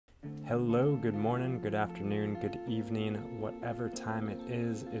Hello, good morning, good afternoon, good evening, whatever time it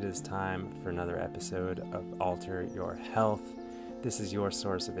is time for another episode of Alter Your Health. This is your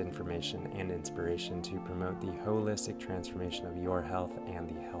source of information and inspiration to promote the holistic transformation of your health and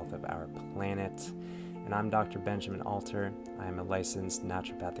the health of our planet. And I'm Dr. Benjamin Alter. I am a licensed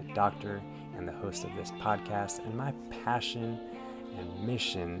naturopathic doctor and the host of this podcast, and my passion and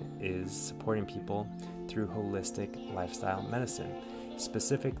mission is supporting people through holistic lifestyle medicine,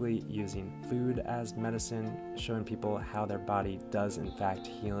 specifically using food as medicine, showing people how their body does in fact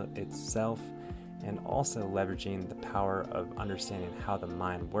heal itself, and also leveraging the power of understanding how the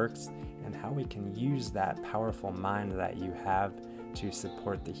mind works and how we can use that powerful mind that you have to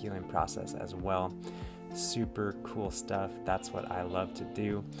support the healing process as well. Super cool stuff. That's what I love to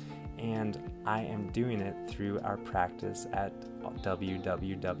do. And I am doing it through our practice at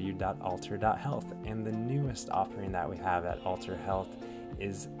www.alter.health. And the newest offering that we have at Alter Health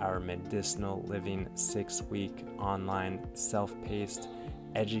is our medicinal living 6-week online self-paced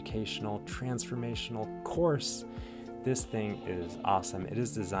educational transformational course. This thing is awesome. It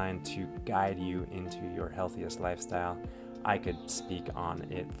is designed to guide you into your healthiest lifestyle. I could speak on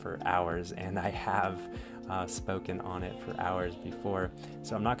it for hours, and I have spoken on it for hours before,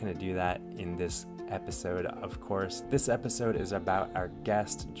 so I'm not going to do that in this episode, of course. This episode is about our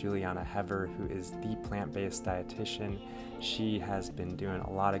guest, Julieanna Hever, who is the plant-based dietitian. She has been doing a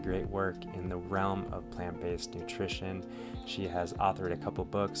lot of great work in the realm of plant-based nutrition. She has authored a couple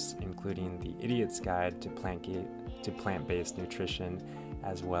books, including The Idiot's Guide to Plant-Based Nutrition,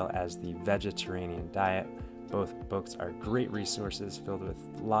 as well as The Vegiterranean Diet. Both books are great resources filled with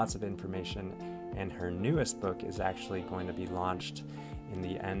lots of information, and her newest book is actually going to be launched in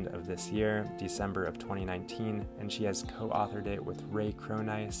the end of this year, December of 2019, and she has co-authored it with Ray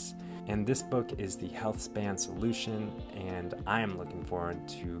Cronice. And this book is the healthspan solution, and I am looking forward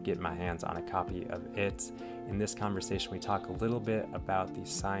to get my hands on a copy of it. In this conversation, we talk a little bit about the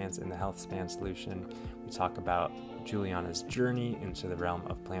science in the healthspan solution. We talk about Julieanna's journey into the realm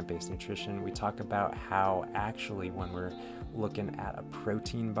of plant-based nutrition. We talk about how actually when we're looking at a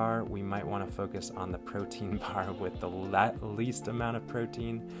protein bar, we might want to focus on the protein bar with the least amount of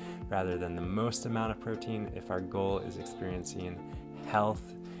protein rather than the most amount of protein if our goal is experiencing health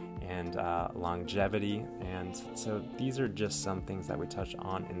and longevity. And so these are just some things that we touch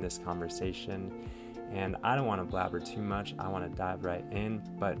on in this conversation. And I don't want to blabber too much. I want to dive right in.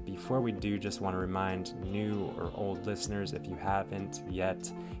 But before we do, just want to remind new or old listeners, if you haven't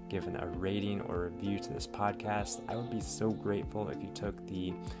yet given a rating or review to this podcast, I would be so grateful if you took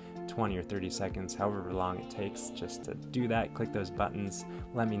the 20 or 30 seconds, however long it takes, just to do that. Click those buttons.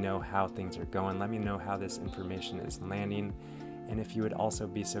 Let me know how things are going. Let me know how this information is landing. And if you would also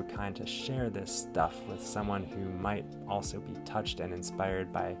be so kind to share this stuff with someone who might also be touched and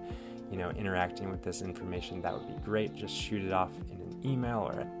inspired by interacting with this information, that would be great. Just shoot it off in an email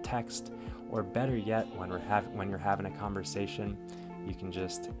or a text, or better yet, when you're having a conversation, you can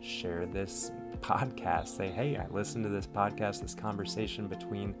just share this podcast. Say, hey, I listened to this podcast, this conversation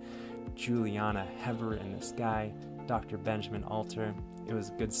between Julieanna Hever and this guy, Dr. Benjamin Alter. It was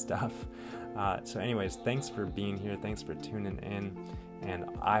good stuff. So anyways, thanks for being here. Thanks for tuning in. And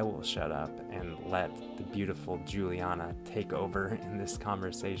I will shut up and let the beautiful Julieanna take over in this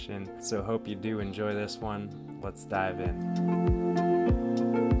conversation. So hope you do enjoy this one. Let's dive in.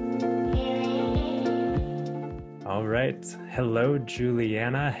 All right. Hello,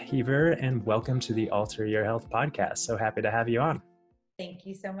 Julieanna Hever, and welcome to the Alter Your Health podcast. So happy to have you on. Thank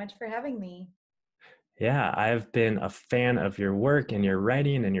you so much for having me. Yeah, I've been a fan of your work and your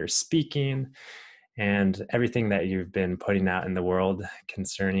writing and your speaking and everything that you've been putting out in the world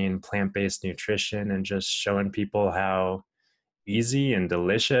concerning plant-based nutrition, and just showing people how easy and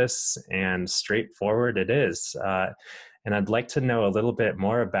delicious and straightforward it is. And I'd like to know a little bit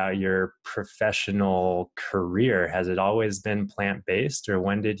more about your professional career. Has it always been plant-based, or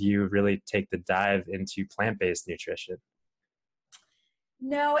when did you really take the dive into plant-based nutrition?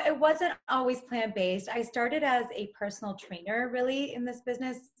 No, it wasn't always plant-based. I started as a personal trainer really in this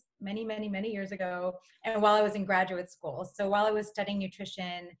business many, many, many years ago, and while I was in graduate school. So while I was studying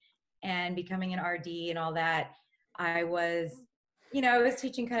nutrition and becoming an RD and all that, I was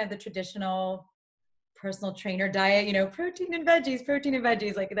teaching kind of the traditional personal trainer diet, protein and veggies,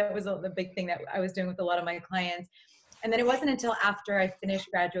 like that was the big thing that I was doing with a lot of my clients. And then it wasn't until after I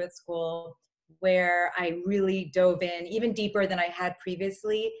finished graduate school where I really dove in even deeper than I had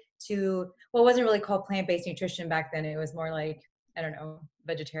previously to what wasn't really called plant-based nutrition back then. It was more like, I don't know,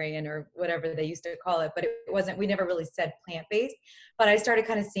 vegetarian or whatever they used to call it, but it wasn't, we never really said plant-based, but I started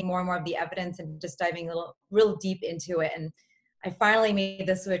kind of seeing more and more of the evidence and just diving real deep into it. And I finally made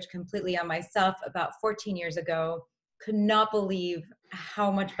the switch completely on myself about 14 years ago. Could not believe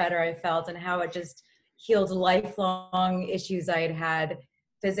how much better I felt and how it just healed lifelong issues I had had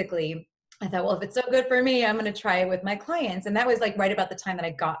physically. I thought, well, if it's so good for me, I'm going to try it with my clients. And that was like right about the time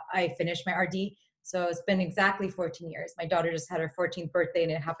that I finished my RD. So it's been exactly 14 years. My daughter just had her 14th birthday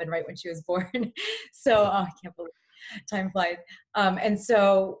and it happened right when she was born. So I can't believe time flies.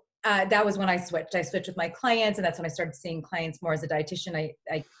 That was when I switched. I switched with my clients, and that's when I started seeing clients more as a dietitian.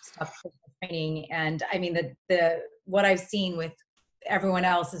 I stopped training, and I mean the what I've seen with everyone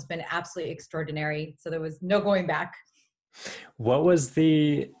else has been absolutely extraordinary. So there was no going back. What was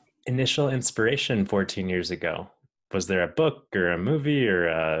the initial inspiration 14 years ago? Was there a book or a movie or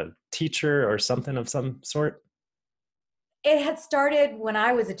a teacher or something of some sort? It had started when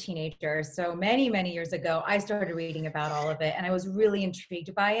I was a teenager. So many, many years ago, I started reading about all of it, and I was really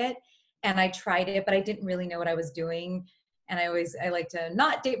intrigued by it. And I tried it, but I didn't really know what I was doing. And I like to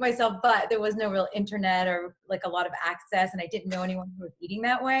not date myself, but there was no real internet or like a lot of access, and I didn't know anyone who was eating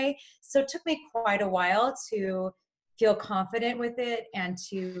that way. So it took me quite a while to feel confident with it and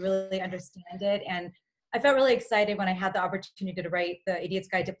to really understand it. And I felt really excited when I had the opportunity to write the Idiot's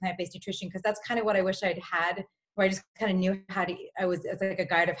Guide to Plant-Based Nutrition, because that's kind of what I wish I'd had, where I just kind of knew how to, I was like a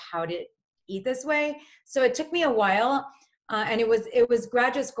guide of how to eat this way. So it took me a while. And it was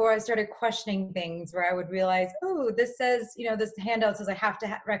graduate school. I started questioning things where I would realize, oh, this says, this handout says I have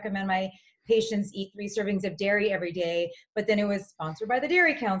to recommend my patients eat 3 servings of dairy every day, but then it was sponsored by the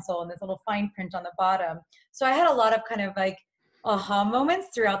Dairy Council and this little fine print on the bottom. So I had a lot of kind of like aha moments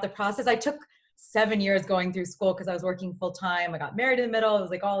throughout the process. I took 7 years going through school because I was working full time. I got married in the middle. It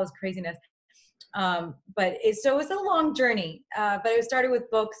was like all this craziness. So it was a long journey, but it started with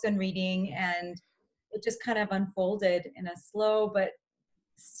books and reading, and it just kind of unfolded in a slow but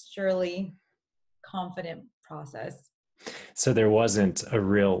surely confident process. So there wasn't a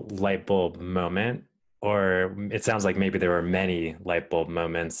real light bulb moment, or it sounds like maybe there were many light bulb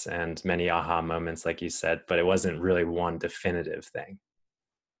moments and many aha moments, like you said, but it wasn't really one definitive thing.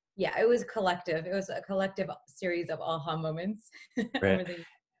 Yeah, it was collective. It was a collective series of aha moments. Right.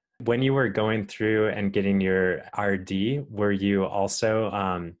 When you were going through and getting your RD, were you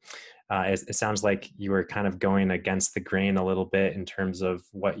also, it sounds like you were kind of going against the grain a little bit in terms of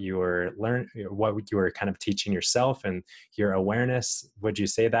what you were what you were kind of teaching yourself and your awareness. Would you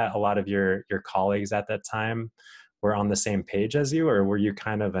say that a lot of your colleagues at that time were on the same page as you, or were you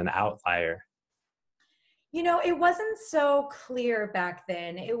kind of an outlier? It wasn't so clear back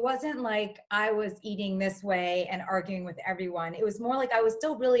then. It wasn't like I was eating this way and arguing with everyone. It was more like I was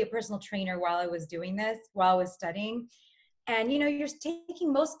still really a personal trainer while I was doing this, while I was studying. And, you're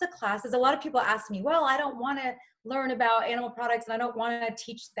taking most of the classes. A lot of people ask me, well, I don't want to learn about animal products and I don't want to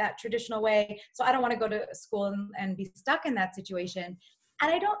teach that traditional way. So I don't want to go to school and be stuck in that situation.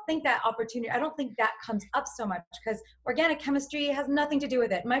 And I don't think that comes up so much because organic chemistry has nothing to do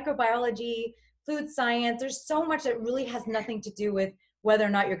with it. Microbiology, food science, there's so much that really has nothing to do with whether or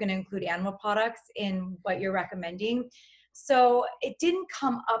not you're going to include animal products in what you're recommending. So it didn't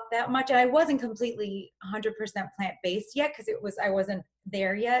come up that much. And I wasn't completely 100% plant-based yet because I wasn't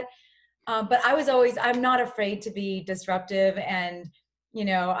there yet. But I'm not afraid to be disruptive, and,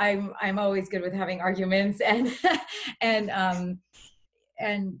 I'm always good with having arguments and,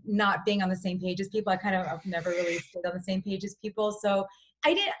 and not being on the same page as people. I've never really stayed on the same page as people. So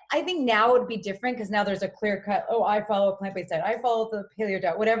I think now it would be different because now there's a clear cut, oh, I follow a plant-based diet, I follow the paleo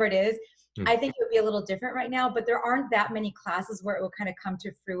diet, whatever it is. I think it would be a little different right now, but there aren't that many classes where it would kind of come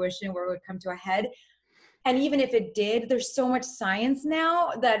to fruition, where it would come to a head. And even if it did, there's so much science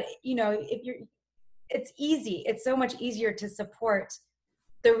now that, it's easy. It's so much easier to support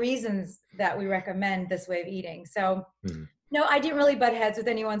the reasons that we recommend this way of eating. So no, I didn't really butt heads with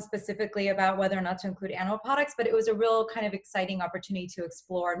anyone specifically about whether or not to include animal products, but it was a real kind of exciting opportunity to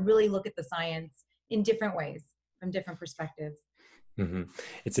explore and really look at the science in different ways from different perspectives. Mm-hmm.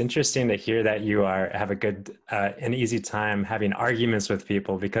 It's interesting to hear that you have a good, an easy time having arguments with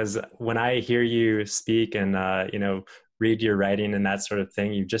people, because when I hear you speak and, read your writing and that sort of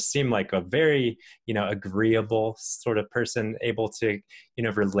thing, you just seem like a very, agreeable sort of person, able to,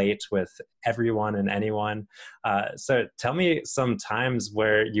 relate with everyone and anyone. So tell me some times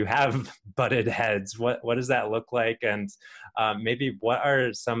where you have butted heads. What does that look like? And maybe what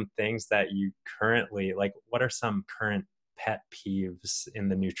are some things that you currently, like, what are some current pet peeves in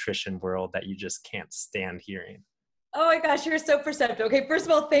the nutrition world that you just can't stand hearing? Oh my gosh, you're so perceptive. Okay, first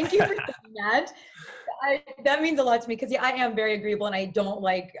of all, thank you for saying that. That means a lot to me because I am very agreeable, and I don't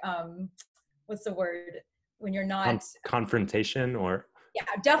like, what's the word when you're not Confrontation, or yeah,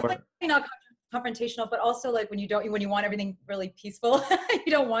 definitely not confrontational, but also like when you want everything really peaceful,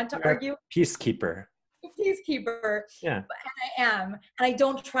 you don't want to You're a argue. peacekeeper. Peacekeeper. Yeah. And I am, and I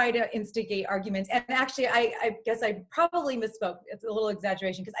don't try to instigate arguments. And actually, I guess I probably misspoke. It's a little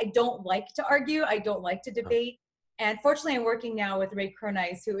exaggeration because I don't like to argue. I don't like to debate. And fortunately, I'm working now with Ray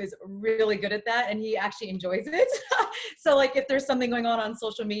Cronice, who is really good at that, and he actually enjoys it. So like if there's something going on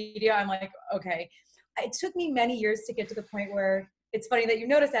social media, I'm like, okay. It took me many years to get to the point where it's funny that you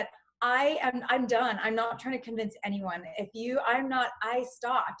notice that I'm done. I'm not trying to convince anyone. I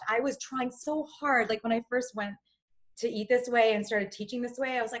stopped. I was trying so hard. Like when I first went to eat this way and started teaching this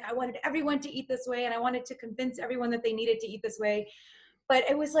way, I was like, I wanted everyone to eat this way. And I wanted to convince everyone that they needed to eat this way. But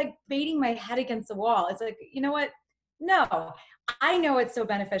it was like beating my head against the wall. It's like, you know what? No, I know it's so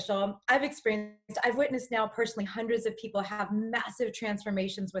beneficial. I've witnessed now personally hundreds of people have massive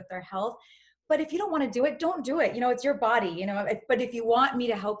transformations with their health. But if you don't want to do it, don't do it. It's your body, but if you want me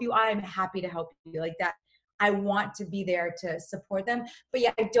to help you, I'm happy to help you like that. I want to be there to support them. But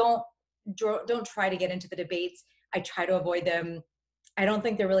yeah, I don't try to get into the debates. I try to avoid them. I don't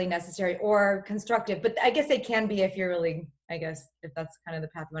think they're really necessary or constructive, but I guess they can be if you're really, if that's kind of the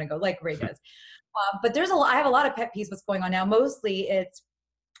path you want to go, like Ray does. But I have a lot of pet peeves what's going on now. Mostly it's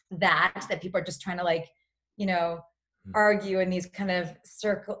that people are just trying to argue in these kind of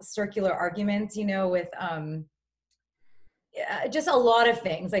circular arguments, with just a lot of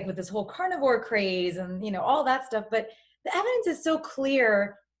things, like with this whole carnivore craze and, all that stuff. But the evidence is so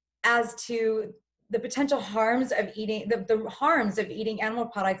clear as to the potential harms of eating, the harms of eating animal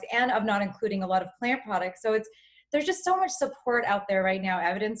products and of not including a lot of plant products. So there's just so much support out there right now,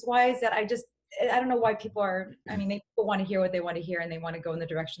 evidence-wise, that I don't know why people want to hear what they want to hear, and they want to go in the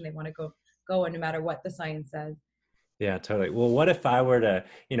direction they want to go in, no matter what the science says. Yeah, totally. Well, what if I were to,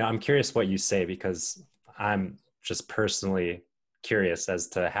 I'm curious what you say, because I'm just personally curious as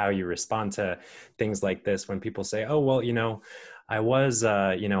to how you respond to things like this when people say, oh, well, I was,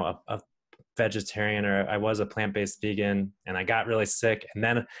 a vegetarian, or I was a plant-based vegan, and I got really sick. And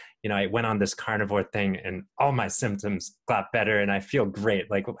then, I went on this carnivore thing and all my symptoms got better and I feel great.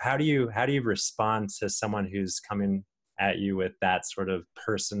 Like, how do you respond to someone who's coming at you with that sort of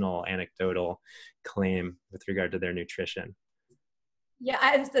personal anecdotal claim with regard to their nutrition? Yeah,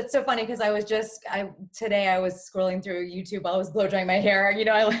 it's so funny because today I was scrolling through YouTube while I was blow drying my hair.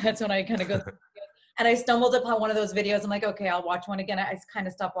 That's when I kind of go through and I stumbled upon one of those videos. I'm like, okay, I'll watch one again. I kind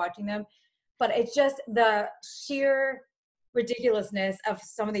of stopped watching them, but it's just the sheer ridiculousness of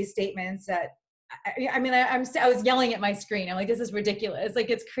some of these statements that I was yelling at my screen. I'm like, this is ridiculous. Like,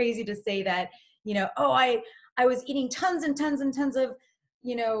 it's crazy to say that, I was eating tons and tons and tons of,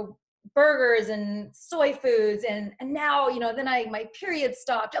 burgers and soy foods. And now, then my period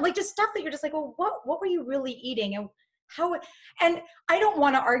stopped. Like, just stuff that you're just like, well, what were you really eating? And I don't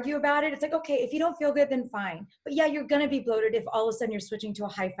want to argue about it. It's like, okay, if you don't feel good, then fine. But yeah, you're going to be bloated if all of a sudden you're switching to a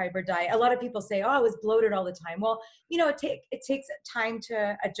high fiber diet. A lot of people say, oh, I was bloated all the time. Well, it takes time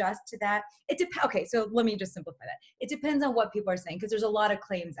to adjust to that. Okay, so let me just simplify that. It depends on what people are saying, because there's a lot of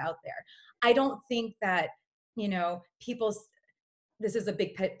claims out there. I don't think that, this is a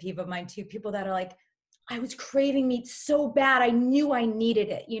big pet peeve of mine too. People that are like, I was craving meat so bad, I knew I needed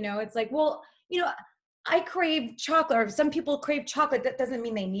it. It's like, well, I crave chocolate, or some people crave chocolate. That doesn't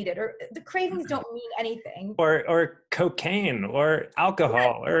mean they need it, or the cravings don't mean anything. Or cocaine, or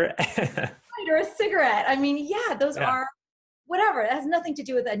alcohol, or a cigarette. Those are whatever. It has nothing to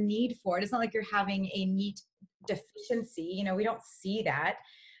do with a need for it. It's not like you're having a meat deficiency. We don't see that.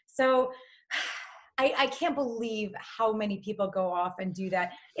 So I can't believe how many people go off and do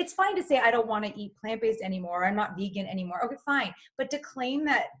that. It's fine to say, I don't want to eat plant-based anymore. I'm not vegan anymore. Okay, fine. But to claim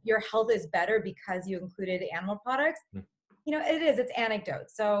that your health is better because you included animal products, it's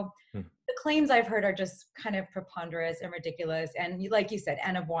anecdotes. So the claims I've heard are just kind of preponderous and ridiculous. And like you said,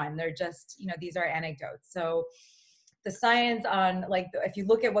 N of one, they're just, these are anecdotes. So the science on, like, if you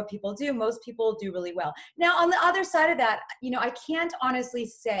look at what people do, most people do really well. Now, on the other side of that, I can't honestly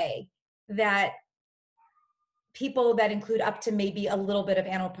say that people that include up to maybe a little bit of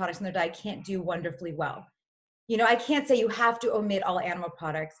animal products in their diet can't do wonderfully well. I can't say you have to omit all animal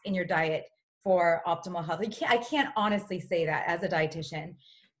products in your diet for optimal health. I can't honestly say that as a dietitian,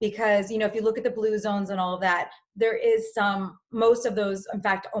 because, if you look at the blue zones and all of that, there is most of those, in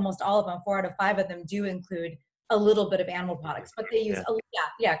fact, almost all of them, 4 out of 5 of them do include a little bit of animal products, but they use,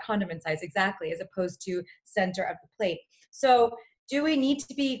 condiment size, exactly, as opposed to center of the plate. So do we need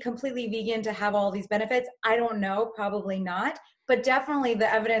to be completely vegan to have all these benefits? I don't know, probably not, but definitely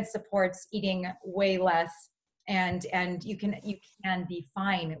the evidence supports eating way less, and you can be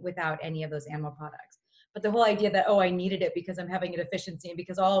fine without any of those animal products. But the whole idea that, oh, I needed it because I'm having a deficiency and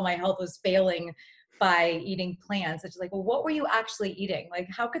because all of my health was failing by eating plants. It's like, well, what were you actually eating? Like,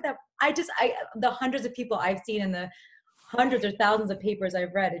 how could that, the hundreds of people I've seen and the hundreds or thousands of papers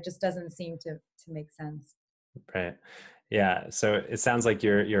I've read, it just doesn't seem to make sense. Right. Yeah. So it sounds like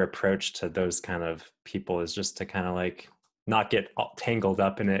your approach to those kind of people is just to kind of like not get all tangled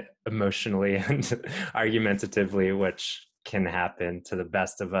up in it emotionally and argumentatively, which can happen to the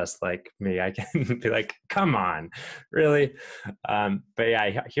best of us like me. I can be like, come on, really? But yeah,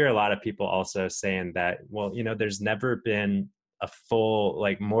 I hear a lot of people also saying that, well, there's never been a full,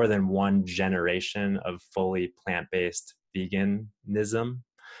 like more than one generation of fully plant-based veganism.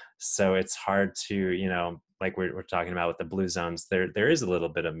 So it's hard to, like we're talking about with the blue zones, there is a little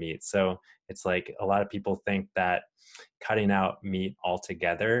bit of meat. So it's like a lot of people think that cutting out meat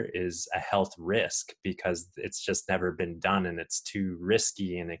altogether is a health risk because it's just never been done and it's too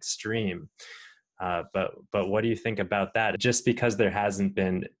risky and extreme. But what do you think about that? Just because there hasn't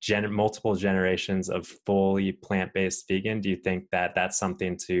been multiple generations of fully plant-based vegan, do you think that that's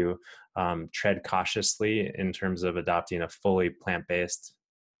something to tread cautiously in terms of adopting a fully plant-based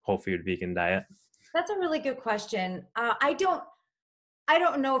whole food vegan diet? That's a really good question. I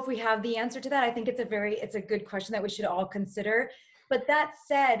don't know if we have the answer to that. I think it's a good question that we should all consider. But that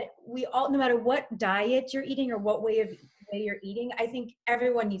said, we all, no matter what diet you're eating or what way you're eating, I think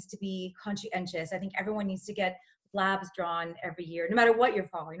everyone needs to be conscientious. I think everyone needs to get labs drawn every year, no matter what you're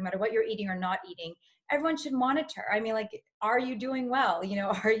following, no matter what you're eating or not eating. Everyone should monitor. I mean, like, are you doing well?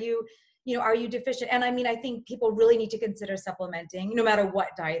 Are you deficient? And I mean, I think people really need to consider supplementing, no matter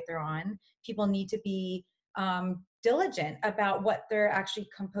what diet they're on. People need to be diligent about what they're actually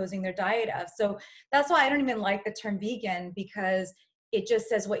composing their diet of. So that's why I don't even like the term vegan, because it just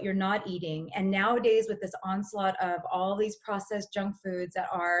says what you're not eating. And nowadays, with this onslaught of all these processed junk foods that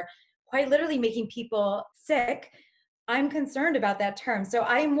are quite literally making people sick, I'm concerned about that term. So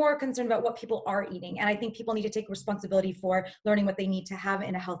I'm more concerned about what people are eating. And I think people need to take responsibility for learning what they need to have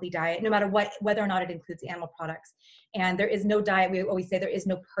in a healthy diet, no matter whether or not it includes animal products. And there is no diet. We always say there is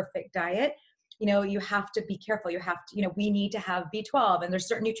no perfect diet. You have to be careful. You have to, we need to have B12, and there's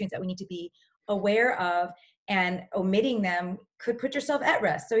certain nutrients that we need to be aware of, and omitting them could put yourself at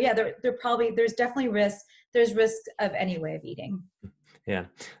risk. So yeah, there's definitely risk. There's risk of any way of eating. Yeah,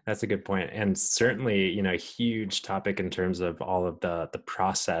 that's a good point. And certainly, a huge topic in terms of all of the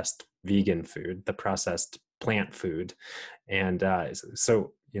processed vegan food, the processed plant food. And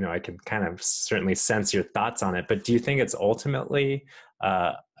so, I can kind of certainly sense your thoughts on it, but do you think it's ultimately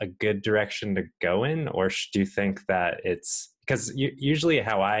a good direction to go in? Or do you think that it's, because usually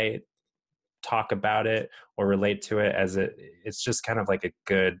how I talk about it or relate to it as it's just kind of like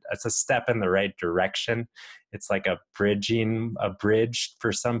it's a step in the right direction. It's like a bridge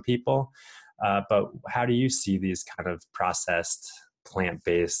for some people. But how do you see these kind of processed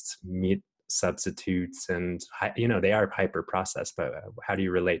plant-based meat substitutes? And, they are hyper processed, but how do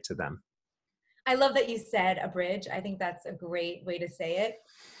you relate to them? I love that you said a bridge. I think that's a great way to say it.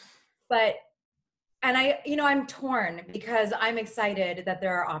 But And I'm torn, because I'm excited that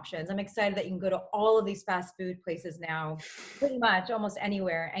there are options. I'm excited that you can go to all of these fast food places now, pretty much almost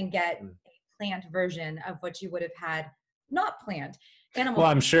anywhere, and get a plant version of what you would have had not plant. Well,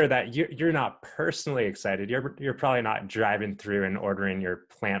 I'm sure that you're not personally excited. You're probably not driving through and ordering your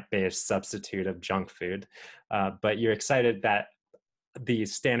plant-based substitute of junk food, but you're excited that the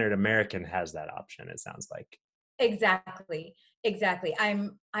standard American has that option, it sounds like. Exactly.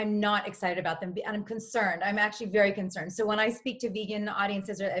 I'm not excited about them, and I'm concerned. I'm actually very concerned. So when I speak to vegan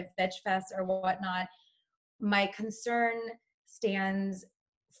audiences or at Veg Fest or whatnot, my concern stands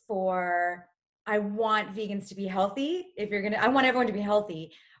for, I want vegans to be healthy. I want everyone to be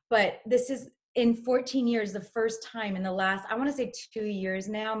healthy. But this is, in 14 years, the first time in the last, I want to say 2 years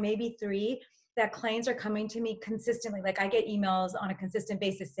now, maybe 3, that clients are coming to me consistently. Like, I get emails on a consistent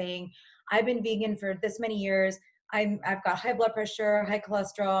basis saying, I've been vegan for this many years. I've got high blood pressure, high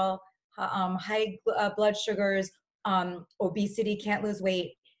cholesterol, high blood sugars, obesity, can't lose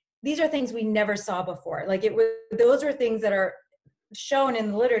weight. These are things we never saw before. Like, those are things that are shown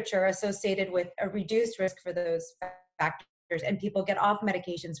in the literature associated with a reduced risk for those factors, and people get off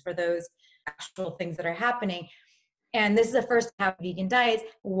medications for those actual things that are happening. And this is the first to have vegan diets.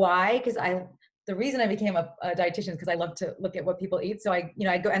 Why? Because the reason I became a dietitian is because I love to look at what people eat. So I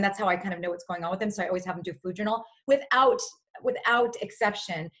go, and that's how I kind of know what's going on with them. So I always have them do a food journal without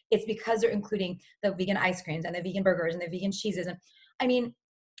exception. It's because they're including the vegan ice creams and the vegan burgers and the vegan cheeses. And I mean,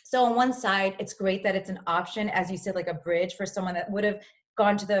 so on one side, it's great that it's an option, as you said, like a bridge for someone that would have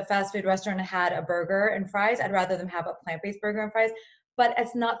gone to the fast food restaurant and had a burger and fries. I'd rather them have a plant-based burger and fries. but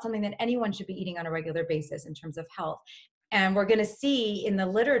it's not something that anyone should be eating on a regular basis in terms of health. And we're going to see in the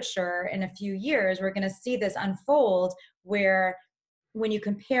literature in a few years, we're going to see this unfold where when you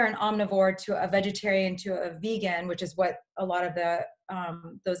compare an omnivore to a vegetarian to a vegan, which is what a lot of the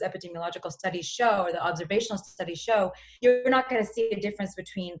those epidemiological studies show, or the observational studies show, you're not going to see a difference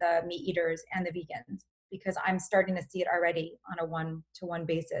between the meat eaters and the vegans, because I'm starting to see it already on a one-to-one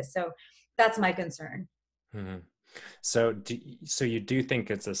basis. So that's my concern. Mm-hmm. So, so you do think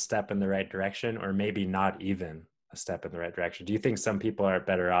it's a step in the right direction, or maybe not even a step in the right direction? Do you think some people are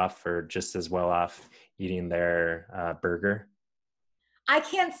better off or just as well off eating their burger? I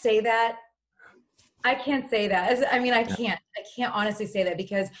can't say that. I can't say that. I mean, I Yeah. can't honestly say that,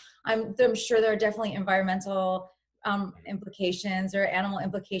 because I'm sure there are definitely environmental implications or animal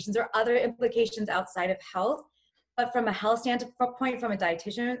implications or other implications outside of health. But from a health standpoint, from a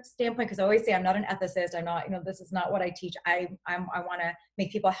dietitian standpoint, because I always say I'm not an ethicist. I'm not, this is not what I teach. I want to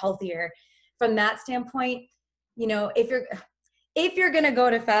make people healthier. From that standpoint, if you're going to go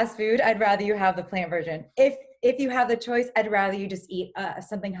to fast food, I'd rather you have the plant version. If you have the choice, I'd rather you just eat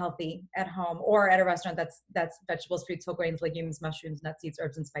something healthy at home or at a restaurant that's vegetables, fruits, whole grains, legumes, mushrooms, nuts, seeds,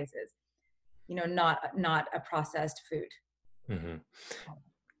 herbs, and spices. Not a processed food. Mm-hmm.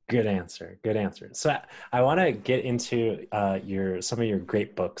 Good answer. Good answer. So I want to get into some of your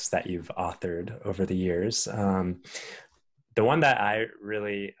great books that you've authored over the years. The one that I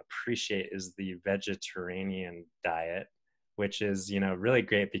really appreciate is the Vegiterranean Diet, which is, really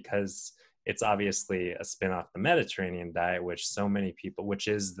great because it's obviously a spin-off the Mediterranean diet, which so many people, which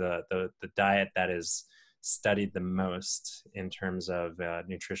is the diet that is studied the most in terms of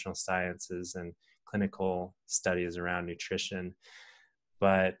nutritional sciences and clinical studies around nutrition.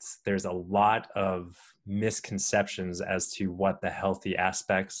 But there's a lot of misconceptions as to what the healthy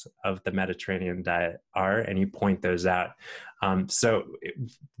aspects of the Mediterranean diet are, and you point those out. So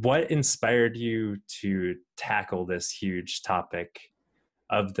what inspired you to tackle this huge topic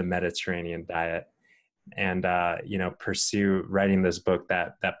of the Mediterranean diet and, pursue writing this book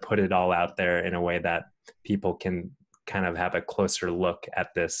that put it all out there in a way that people can kind of have a closer look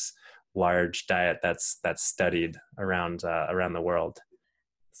at this large diet that's studied around the world?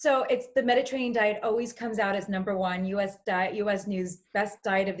 So it's the Mediterranean diet always comes out as number one, US News best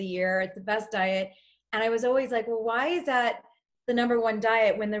diet of the year. It's the best diet. And I was always like, well, why is that the number one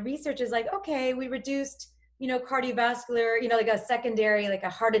diet when the research is like, okay, we reduced, cardiovascular, like a secondary, like a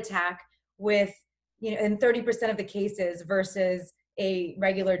heart attack with, in 30% of the cases versus a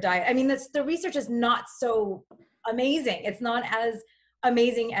regular diet. I mean, the research is not so amazing. It's not as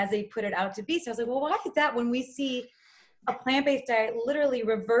amazing as they put it out to be. So I was like, well, why is that when we see a plant-based diet literally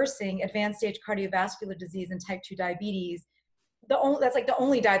reversing advanced stage cardiovascular disease and type 2 diabetes? That's like the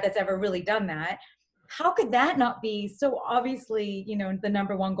only diet that's ever really done that. How could that not be so obviously, the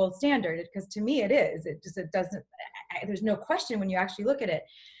number one gold standard? Because to me it is. It doesn't, there's no question when you actually look at it.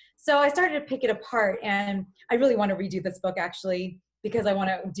 So I started to pick it apart, and I really want to redo this book actually, because I want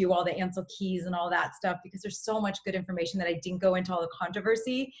to do all the Ansel keys and all that stuff, because there's so much good information that I didn't go into all the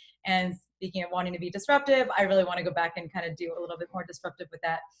controversy. And speaking of wanting to be disruptive, I really want to go back and kind of do a little bit more disruptive with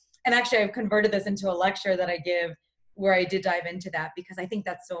that. And actually I've converted this into a lecture that I give where I did dive into that, because I think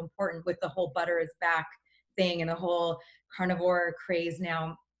that's so important with the whole butter is back thing and the whole carnivore craze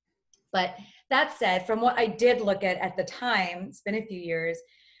now. But that said, from what I did look at the time, it's been a few years,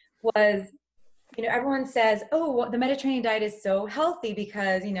 was, everyone says, oh, well, the Mediterranean diet is so healthy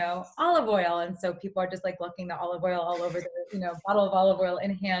because, olive oil. And so people are just like looking the olive oil all over their, bottle of olive oil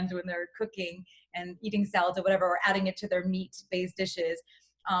in hand when they're cooking and eating salads or whatever, or adding it to their meat-based dishes.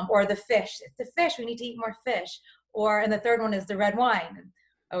 Or the fish. It's the fish. We need to eat more fish. And the third one is the red wine.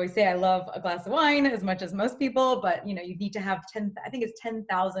 I always say I love a glass of wine as much as most people, but, you need to have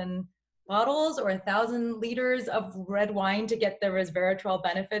 10,000 bottles or 1,000 liters of red wine to get the resveratrol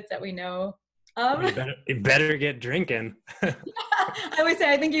benefits that we know. You better get drinking. I always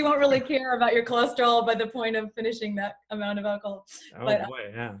say I think you won't really care about your cholesterol by the point of finishing that amount of alcohol. Oh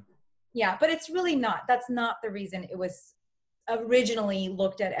boy, yeah. Yeah, but it's really not. That's not the reason it was originally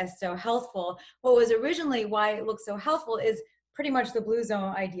looked at as so healthful. What was originally why it looked so healthful is pretty much the blue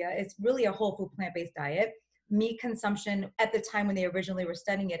zone idea. It's really a whole food plant-based diet. Meat consumption at the time when they originally were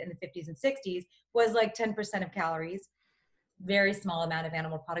studying it in the 50s and 60s was like 10% of calories. Very small amount of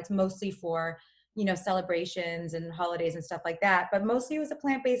animal products, mostly for, celebrations and holidays and stuff like that. But mostly it was a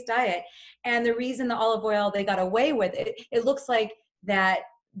plant-based diet. And the reason the olive oil, they got away with it, it looks like that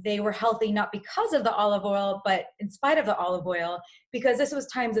they were healthy, not because of the olive oil, but in spite of the olive oil, because this was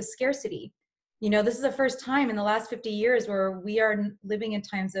times of scarcity. This is the first time in the last 50 years where we are living in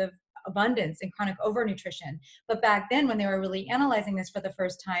times of abundance and chronic overnutrition. But back then, when they were really analyzing this for the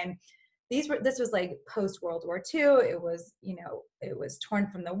first time, this was like post World War II. It was, it was torn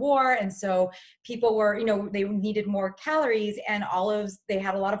from the war. And so people were, they needed more calories, and olives, they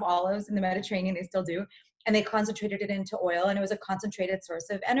had a lot of olives in the Mediterranean, they still do. And they concentrated it into oil, and it was a concentrated source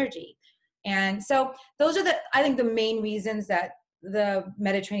of energy. And so those are I think the main reasons that the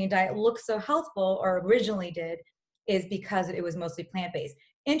Mediterranean diet looks so healthful, or originally did, is because it was mostly plant-based.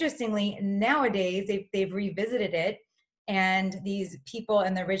 Interestingly, nowadays they've revisited it, and these people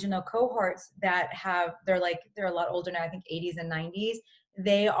in the original cohorts that they're a lot older now, I think 80s and 90s,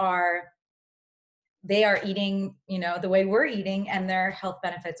 they are eating, the way we're eating, and their health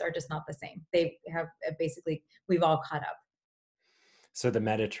benefits are just not the same. They have basically, we've all caught up. So the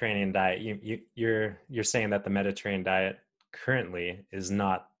Mediterranean diet, you're saying that the Mediterranean diet currently is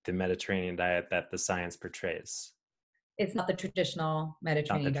not the Mediterranean diet that the science portrays. It's not the traditional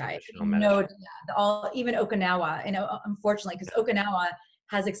Mediterranean diet. Even Okinawa, unfortunately, because Okinawa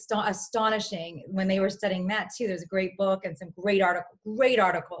has astonishing, when they were studying that too, there's a great book and some great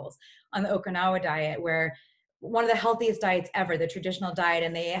articles on the Okinawa diet, where one of the healthiest diets ever, the traditional diet,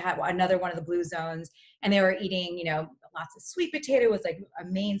 and they had another one of the blue zones, and they were eating, lots of sweet potato was like a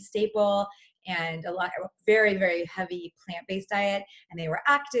main staple, and very, very heavy plant-based diet, and they were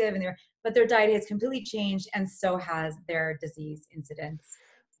active, but their diet has completely changed, and so has their disease incidence.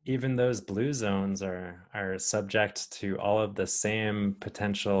 Even those blue zones are subject to all of the same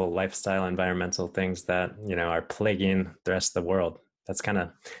potential lifestyle, environmental things that, are plaguing the rest of the world.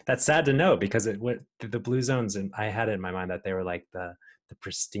 That's sad to know, because the blue zones, and I had it in my mind that they were like the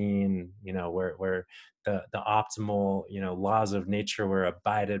pristine, where the optimal, laws of nature were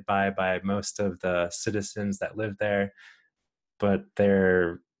abided by most of the citizens that live there, but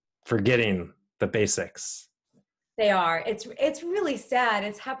they're forgetting the basics. They are. It's really sad.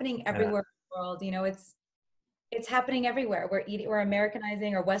 It's happening everywhere in the world. It's happening everywhere. We're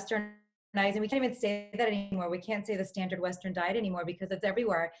Americanizing or Westernizing. We can't even say that anymore. We can't say the standard Western diet anymore, because it's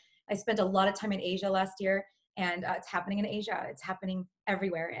everywhere. I spent a lot of time in Asia last year, and it's happening in Asia. It's happening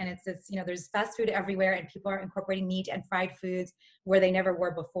everywhere. And it's this, there's fast food everywhere, and people are incorporating meat and fried foods where they never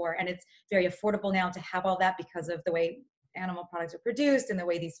were before. And it's very affordable now to have all that because of the way animal products are produced and the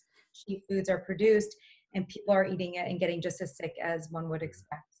way these cheap foods are produced, and people are eating it and getting just as sick as one would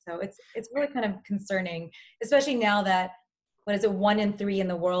expect. So it's really kind of concerning, especially now that, 1 in 3 in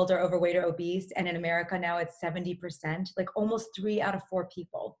the world are overweight or obese, and in America now it's 70%. Like almost 3 out of 4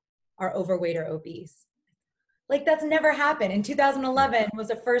 people are overweight or obese. Like that's never happened. In 2011 was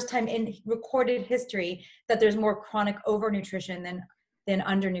the first time in recorded history that there's more chronic overnutrition than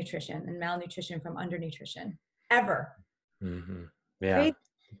undernutrition, and malnutrition from undernutrition ever. Mm-hmm. Yeah.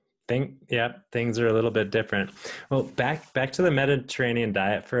 Things are a little bit different. Well, back to the Mediterranean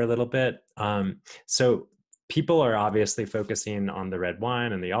diet for a little bit. So people are obviously focusing on the red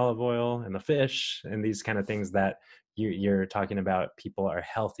wine and the olive oil and the fish and these kind of things that you're talking about. People are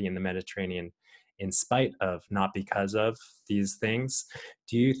healthy in the Mediterranean in spite of, not because of, these things.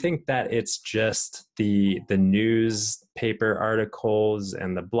 Do you think that it's just the newspaper articles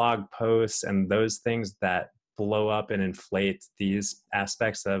and the blog posts and those things that blow up and inflate these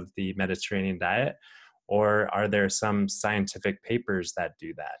aspects of the Mediterranean diet? Or are there some scientific papers that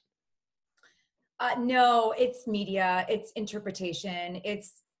do that? No, it's media, it's interpretation,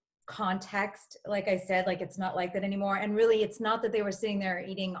 it's context. Like I said, like it's not like that anymore. And really, it's not that they were sitting there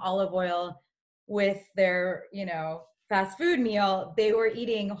eating olive oil with their, fast food meal. They were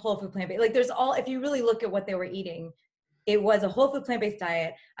eating whole food plant-based. Like if you really look at what they were eating, it was a whole food plant-based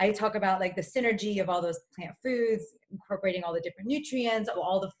diet. I talk about like the synergy of all those plant foods, incorporating all the different nutrients,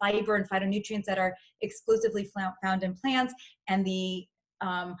 all the fiber and phytonutrients that are exclusively found in plants, and the,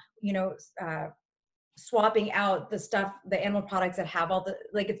 swapping out the animal products that have all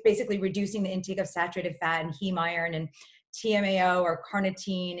it's basically reducing the intake of saturated fat and heme iron and TMAO or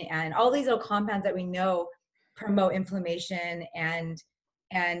carnitine and all these little compounds that we know promote inflammation and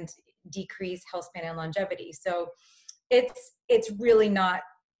decrease health span and longevity. So it's really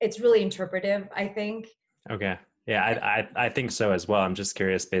interpretive, I think. Okay. Yeah, I think so as well. I'm just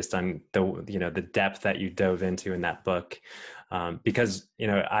curious based on the depth that you dove into in that book, because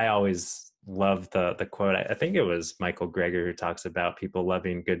I always love the quote. I think it was Michael Greger who talks about people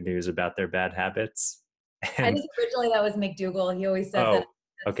loving good news about their bad habits. And I think originally that was McDougall. He always says that's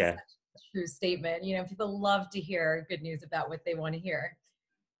okay. such a true statement. People love to hear good news about what they want to hear.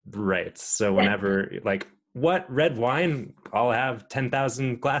 Right. So whenever like, what, red wine? I'll have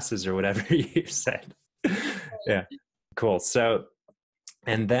 10,000 glasses or whatever you said. Yeah. Cool. So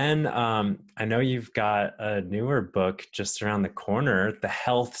And then I know you've got a newer book just around the corner, The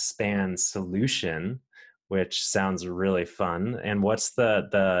Health Span Solution, which sounds really fun. And what's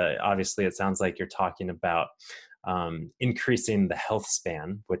the obviously it sounds like you're talking about increasing the health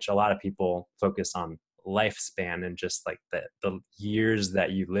span, which a lot of people focus on lifespan and just like the years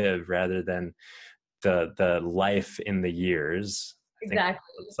that you live rather than the life in the years. I think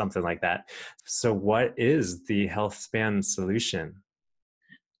Exactly. something like that. So what is the health span solution?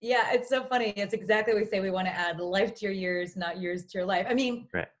 Yeah, it's so funny. It's exactly what we say. We want to add life to your years, not years to your life. I mean,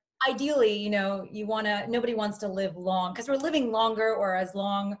 Right. ideally, nobody wants to live long because we're living longer or as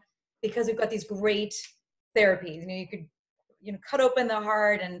long because we've got these great therapies. You could, cut open the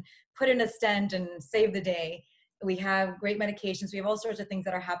heart and put in a stent and save the day. We have great medications. We have all sorts of things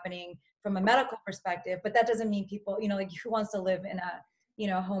that are happening from a medical perspective, but that doesn't mean people, like who wants to live in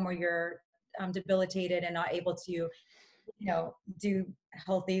a, home where you're debilitated and not able to do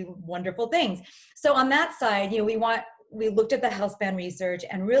healthy, wonderful things. So on that side, we looked at the health span research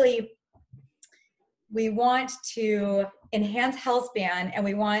and really we want to enhance health span and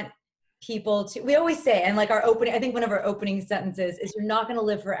we want people to, we always say, and like I think one of our opening sentences is you're not going to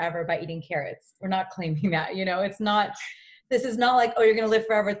live forever by eating carrots. We're not claiming that, this is not like, oh, you're going to live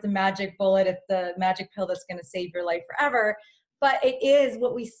forever. It's a magic bullet. It's the magic pill that's going to save your life forever. But it is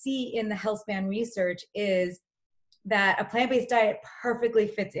what we see in the health span research is that a plant-based diet perfectly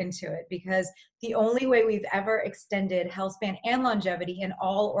fits into it because the only way we've ever extended health span and longevity in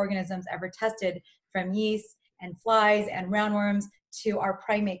all organisms ever tested, from yeast and flies and roundworms to our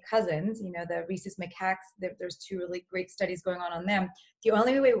primate cousins, the rhesus macaques, there's two really great studies going on them. The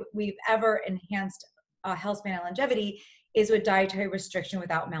only way we've ever enhanced health span and longevity is with dietary restriction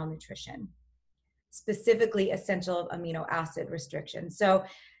without malnutrition, specifically essential amino acid restriction. So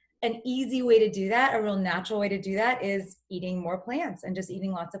an easy way to do that, a real natural way to do that, is eating more plants and just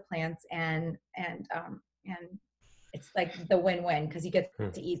eating lots of plants, and it's like the win-win because you get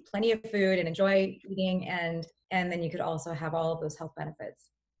to eat plenty of food and enjoy eating, and then you could also have all of those health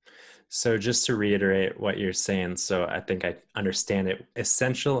benefits. So just to reiterate what you're saying, so I think I understand it,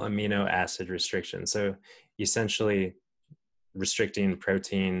 essential amino acid restriction. So essentially restricting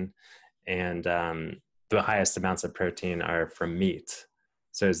protein, and the highest amounts of protein are from meat.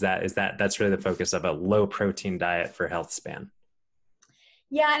 So that's really the focus of a low protein diet for health span?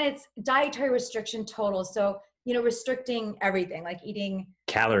 Yeah, and it's dietary restriction total. So, restricting everything, like eating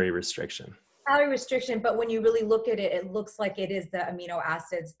calorie restriction. Calorie restriction, but when you really look at it, it looks like it is the amino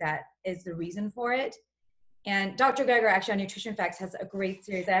acids that is the reason for it. And Dr. Geiger actually on Nutrition Facts has a great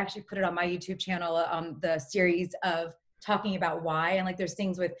series. I actually put it on my YouTube channel, the series of talking about why. And like there's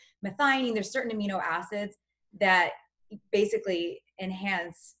things with methionine, there's certain amino acids that basically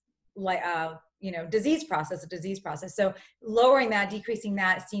enhance disease process. So lowering that, decreasing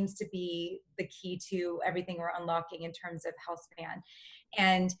that seems to be the key to everything we're unlocking in terms of health span.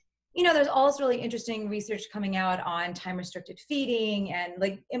 And there's also really interesting research coming out on time restricted feeding and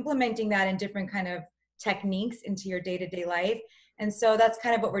like implementing that in different kind of techniques into your day-to-day life. And so that's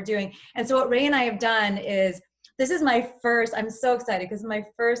kind of what we're doing. And so what Ray and I have done is, this is my first, I'm so excited because it's my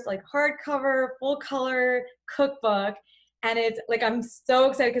first like hardcover, full color cookbook. And it's like, I'm so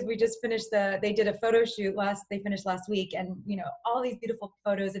excited because we just finished they did a photo shoot they finished last week, and all these beautiful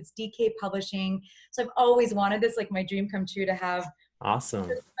photos. It's DK Publishing. So I've always wanted this, like my dream come true to have awesome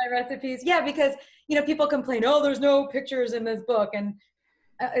my recipes. Yeah, because people complain, oh, there's no pictures in this book, and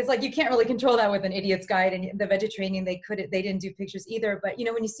it's like you can't really control that with an idiot's guide. And the Vegiterranean, they didn't do pictures either. But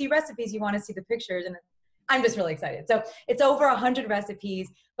when you see recipes, you want to see the pictures, and I'm just really excited. So it's over 100 recipes,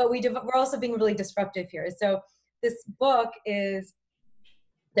 but we're also being really disruptive here. So this book is,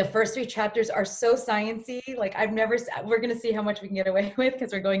 the first 3 chapters are so sciencey. Like we're going to see how much we can get away with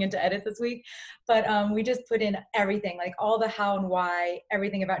because we're going into edit this week. But we just put in everything, like all the how and why,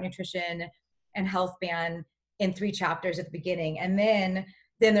 everything about nutrition and health span in 3 chapters at the beginning. And then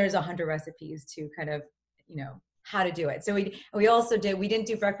there's 100 recipes to kind of, how to do it. So we didn't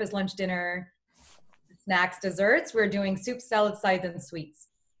do breakfast, lunch, dinner, snacks, desserts. We're doing soup, salad, sides, and sweets.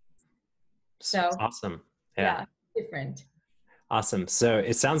 So awesome. Yeah, different. Awesome. So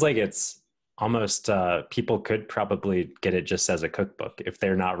it sounds like it's almost people could probably get it just as a cookbook if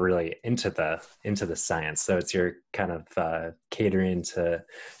they're not really into the science. So it's your kind of catering to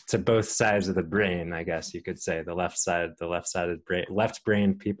both sides of the brain, I guess you could say, the left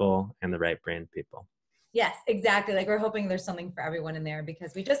brain people and the right brain people. Yes, exactly. Like we're hoping there's something for everyone in there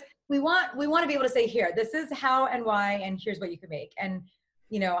because we want to be able to say, here, this is how and why, and here's what you can make, and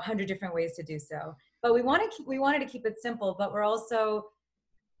 100 different ways to do so. But we wanted to keep it simple, but we're also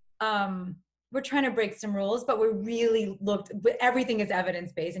we're trying to break some rules, but we really looked, everything is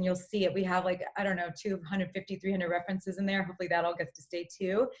evidence-based, and you'll see it. We have like, I don't know, 250, 300 references in there. Hopefully that all gets to stay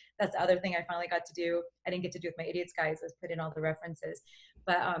too. That's the other thing I finally got to do. I didn't get to do with my idiots guys, was put in all the references,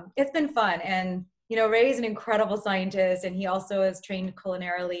 but it's been fun. And, you know, Ray is an incredible scientist, and he also is trained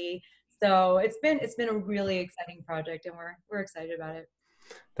culinarily. So it's been a really exciting project, and we're excited about it.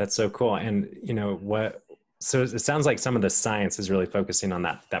 That's so cool. And you know what, so it sounds like some of the science is really focusing on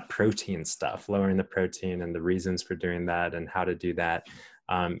that protein stuff, lowering the protein and the reasons for doing that and how to do that.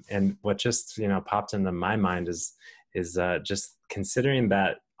 And what just, you know, popped into my mind is just considering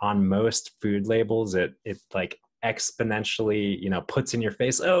that on most food labels, it like exponentially, you know, puts in your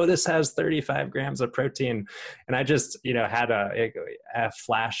face, oh, this has 35 grams of protein. And I just, you know, had a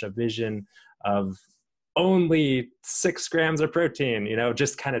flash of vision of only 6 grams of protein, you know,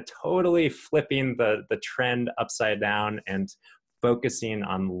 just kind of totally flipping the trend upside down and focusing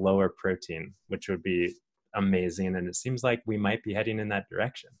on lower protein, which would be amazing. And it seems like we might be heading in that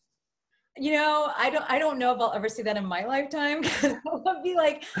direction. You know, I don't know if I'll ever see that in my lifetime, because that would be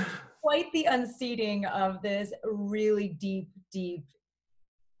like quite the unseating of this really deep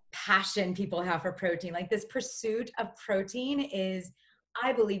passion people have for protein. Like, this pursuit of protein is,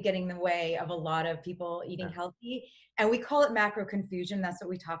 I believe, getting in the way of a lot of people eating healthy. And we call it macro confusion. That's what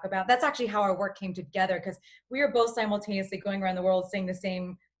we talk about. That's actually how our work came together, because we were both simultaneously going around the world saying the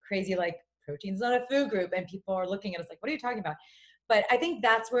same crazy, like, protein's not a food group. And people are looking at us like, what are you talking about? But I think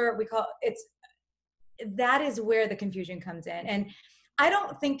that's where that is where the confusion comes in. And I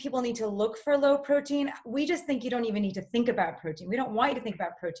don't think people need to look for low protein. We just think you don't even need to think about protein. We don't want you to think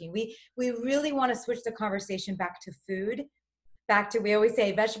about protein. We really want to switch the conversation back to food. We always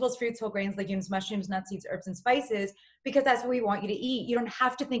say vegetables, fruits, whole grains, legumes, mushrooms, nuts, seeds, herbs, and spices, because that's what we want you to eat. You don't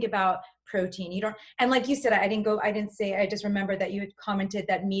have to think about protein. You don't, and like you said, I just remembered that you had commented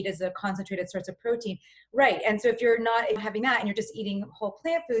that meat is a concentrated source of protein. Right. And so if you're not having that and you're just eating whole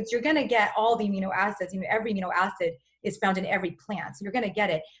plant foods, you're going to get all the amino acids. You know, every amino acid is found in every plant. So you're going to get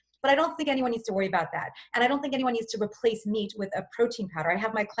it. But I don't think anyone needs to worry about that. And I don't think anyone needs to replace meat with a protein powder. I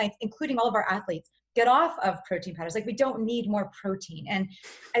have my clients, including all of our athletes, get off of protein powders. Like, we don't need more protein. And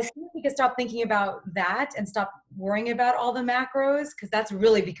I think we can stop thinking about that and stop worrying about all the macros, because that's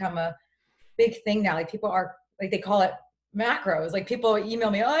really become a big thing now. Like, people are, like, they call it macros. Like, people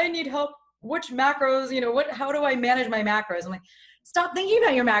email me, oh, I need help. Which macros, you know, how do I manage my macros? I'm like, stop thinking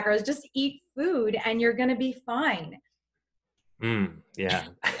about your macros. Just eat food and you're going to be fine. Yeah.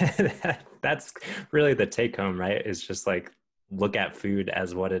 That's really the take home, right? It's just like, look at food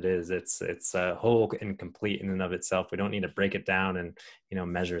as what it is. It's whole and complete in and of itself. We don't need to break it down and, you know,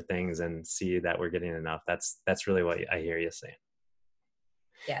 measure things and see that we're getting enough. That's really what I hear you saying.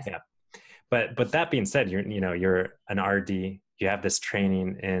 Yes. Yeah. But that being said, you're an RD, you have this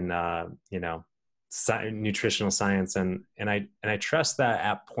training in, you know, nutritional science. And I trust that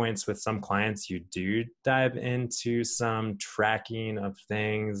at points with some clients, you do dive into some tracking of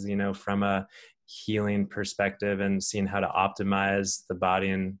things, you know, from a healing perspective and seeing how to optimize the body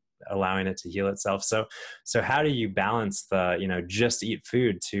and allowing it to heal itself. So how do you balance the, you know, just eat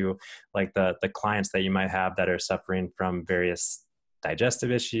food to like the clients that you might have that are suffering from various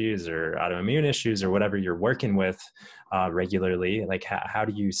digestive issues or autoimmune issues or whatever you're working with regularly? Like, how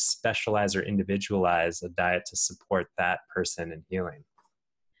do you specialize or individualize a diet to support that person in healing?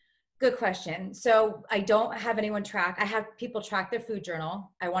 Good question. So I don't have anyone track. I have people track their food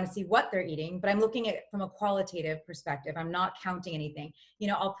journal. I want to see what they're eating, but I'm looking at it from a qualitative perspective. I'm not counting anything. You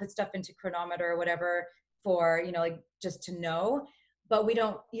know, I'll put stuff into Chronometer or whatever for, you know, like, just to know, but you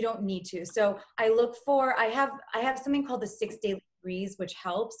don't need to. So I have something called the 6 daily degrees, which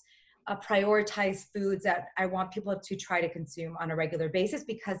helps prioritize foods that I want people to try to consume on a regular basis,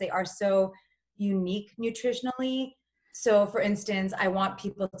 because they are so unique nutritionally. So for instance, I want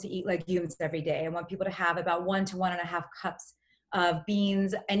people to eat legumes every day. I want people to have about 1 to 1.5 cups of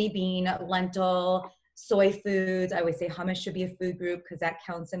beans, any bean, lentil, soy foods. I always say hummus should be a food group because that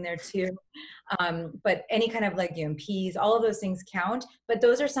counts in there too. But any kind of legume, peas, all of those things count. But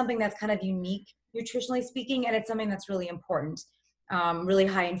those are something that's kind of unique nutritionally speaking, and it's something that's really important, really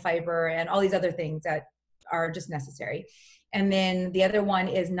high in fiber and all these other things that are just necessary. And then the other one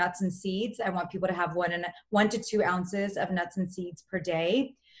is nuts and seeds. I want people to have 1 to 2 ounces of nuts and seeds per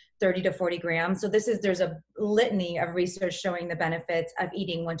day, 30 to 40 grams. So there's a litany of research showing the benefits of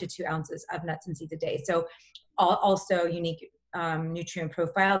eating 1 to 2 ounces of nuts and seeds a day. So also unique nutrient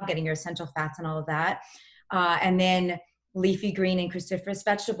profile, getting your essential fats and all of that. And then leafy green and cruciferous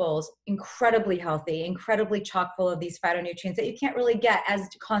vegetables, incredibly healthy, incredibly chock full of these phytonutrients that you can't really get as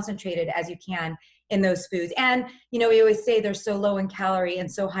concentrated as you can in those foods. And, we always say they're so low in calorie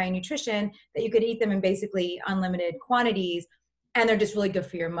and so high in nutrition that you could eat them in basically unlimited quantities. And they're just really good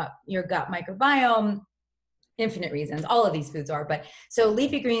for your gut microbiome, infinite reasons. All of these foods are, but so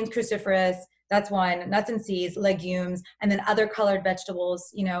leafy greens, cruciferous, that's one, nuts and seeds, legumes, and then other colored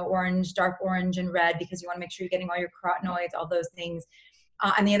vegetables, orange, dark orange and red, because you want to make sure you're getting all your carotenoids, all those things.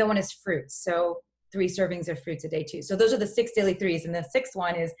 And the other one is fruits. So 3 servings of fruits a day too. So those are the 6 daily threes. And the 6th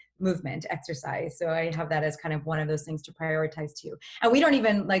one is movement, exercise. So I have that as kind of one of those things to prioritize too. And we don't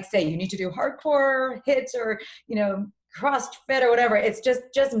even say you need to do hardcore hits or, CrossFit or whatever. It's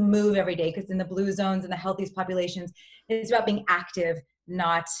just move every day, because in the blue zones and the healthiest populations, it's about being active,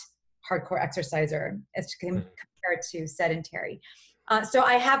 not hardcore exerciser as compared to sedentary. So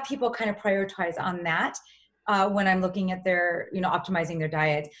I have people kind of prioritize on that when I'm looking at their, optimizing their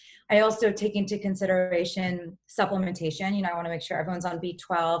diet. I also take into consideration supplementation. I want to make sure everyone's on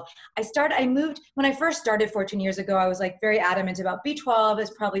B12. When I first started 14 years ago, I was very adamant about B12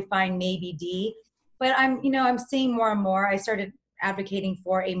 is probably fine, maybe D. But I'm seeing more and more. I started advocating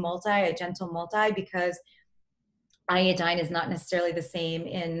for a gentle multi, because iodine is not necessarily the same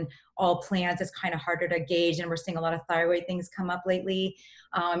in all plants. It's kind of harder to gauge, and we're seeing a lot of thyroid things come up lately.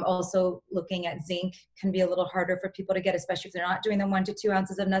 I'm also looking at zinc, can be a little harder for people to get, especially if they're not doing the 1 to 2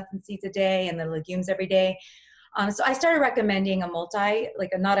 ounces of nuts and seeds a day and the legumes every day. So I started recommending a multi,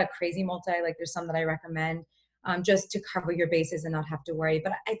 not a crazy multi, there's some that I recommend, just to cover your bases and not have to worry.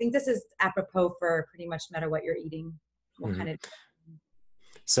 But I think this is apropos for pretty much no matter what you're eating, what kind of.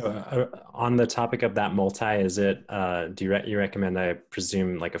 So on the topic of that multi, is it, do you recommend, I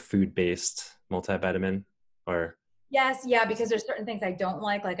presume, a food-based multivitamin, or? Yes. Yeah. Because there's certain things I don't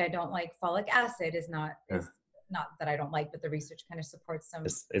like. I don't like folic acid is not that I don't like, but the research kind of supports some.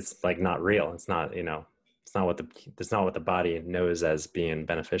 It's not real. It's not, it's not what the body knows as being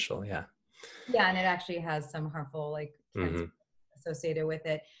beneficial. Yeah. Yeah. And it actually has some harmful associated with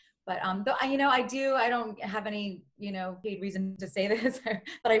it. But I don't have any, paid reason to say this,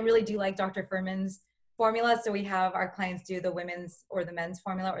 but I really do like Dr. Furman's formula. So we have our clients do the women's or the men's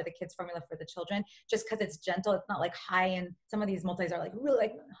formula or the kids formula for the children, just because it's gentle. It's not high, and some of these multis are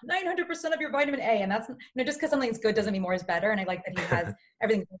really 900% of your vitamin A. And that's, just because something's good doesn't mean more is better. And I like that he has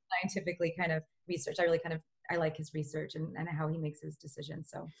everything scientifically kind of researched. I like his research and how he makes his decisions.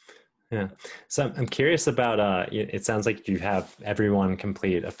 So. Yeah. So I'm curious about, it sounds like you have everyone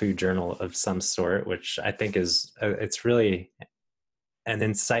complete a food journal of some sort, which I think is, it's really an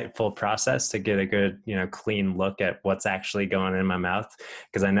insightful process to get a good, clean look at what's actually going in my mouth.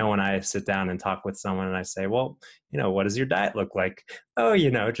 Because I know when I sit down and talk with someone and I say, well, what does your diet look like? Oh,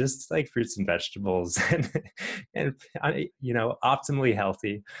 just fruits and vegetables and optimally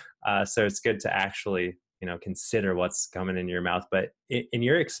healthy. So it's good to actually consider what's coming in your mouth. But in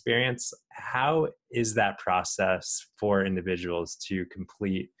your experience, how is that process for individuals to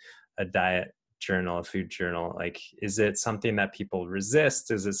complete a diet journal, a food journal? Is it something that people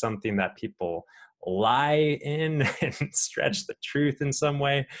resist? Is it something that people lie in and stretch the truth in some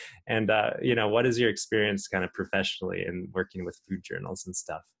way? And, what is your experience kind of professionally in working with food journals and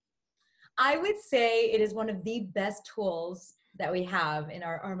stuff? I would say it is one of the best tools that we have in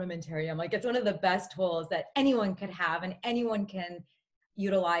our armamentarium. It's one of the best tools that anyone could have and anyone can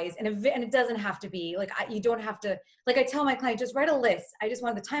utilize. And it doesn't have to be you don't have to, I tell my client, just write a list. I just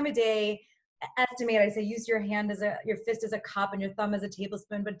want the time of day, estimate. I say, use your fist as a cup and your thumb as a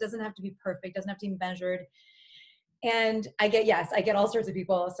tablespoon, but it doesn't have to be perfect. Doesn't have to be measured. And I get all sorts of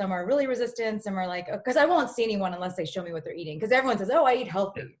people. Some are really resistant. Some are because I won't see anyone unless they show me what they're eating. Because everyone says, oh, I eat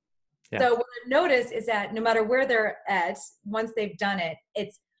healthy. Yeah. So what I've noticed is that no matter where they're at, once they've done it,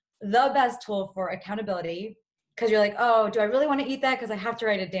 it's the best tool for accountability. Because you're oh, do I really want to eat that? Because I have to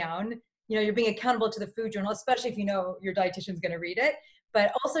write it down. You're being accountable to the food journal, especially if your dietitian's going to read it.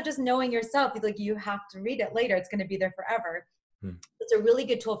 But also just knowing yourself, you have to read it later. It's going to be there forever. It's a really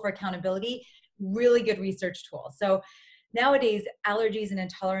good tool for accountability, really good research tool. So nowadays, allergies and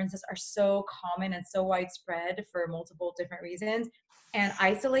intolerances are so common and so widespread for multiple different reasons. And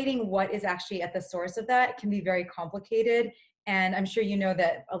isolating what is actually at the source of that can be very complicated. And I'm sure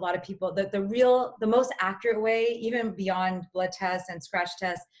that a lot of people, the most accurate way, even beyond blood tests and scratch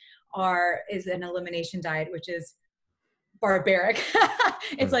tests, is an elimination diet, which is barbaric.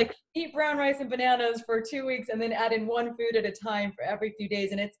 It's eat brown rice and bananas for 2 weeks and then add in one food at a time for every few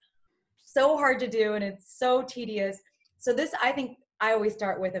days. And it's so hard to do and it's so tedious. So I think I always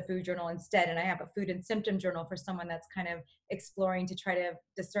start with a food journal instead. And I have a food and symptom journal for someone that's kind of exploring to try to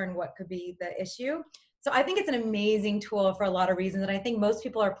discern what could be the issue. So I think it's an amazing tool for a lot of reasons. And I think most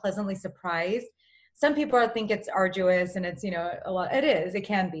people are pleasantly surprised. Some people think it's arduous and it's, a lot, it is, it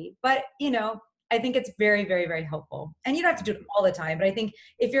can be, but I think it's very, very, very helpful. And you don't have to do it all the time, but I think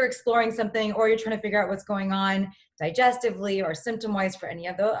if you're exploring something or you're trying to figure out what's going on digestively or symptom-wise for any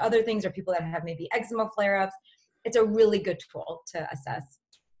of the other things, or people that have maybe eczema flare-ups, it's a really good tool to assess.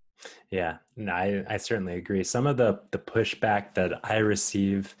 Yeah, no, I certainly agree. Some of the pushback that I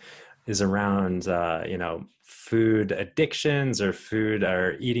receive is around, food addictions or food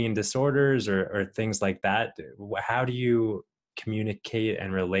or eating disorders or things like that. How do you communicate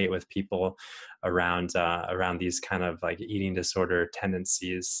and relate with people around these kind of like eating disorder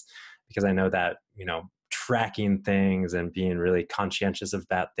tendencies? Because I know that, tracking things and being really conscientious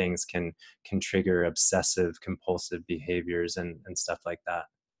about things can trigger obsessive compulsive behaviors and stuff like that.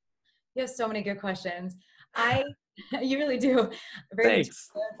 You have so many good questions. You really do. Very Thanks.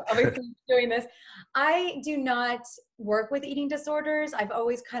 intuitive, obviously doing this. I do not work with eating disorders. I've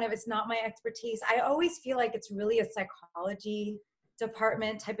always it's not my expertise. I always feel like it's really a psychology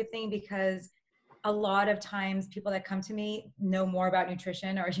department type of thing, because a lot of times people that come to me know more about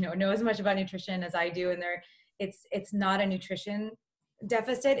nutrition, or, know as much about nutrition as I do. And it's not a nutrition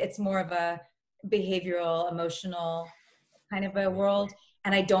deficit. It's more of a behavioral, emotional kind of a world.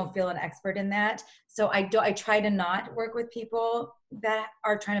 And I don't feel an expert in that. So I try to not work with people that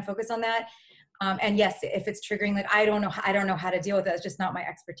are trying to focus on that. And yes, if it's triggering, like, I don't know how to deal with it. It's just not my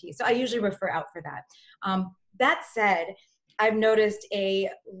expertise. So I usually refer out for that. That said, I've noticed a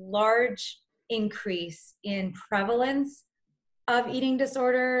large increase in prevalence of eating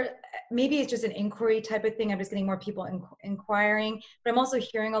disorder. Maybe it's just an inquiry type of thing. I'm just getting more people inquiring, but I'm also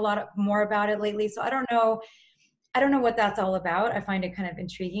hearing a lot more about it lately. So I don't know what that's all about. I find it kind of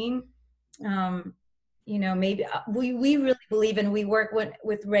intriguing. Maybe we really believe, and we work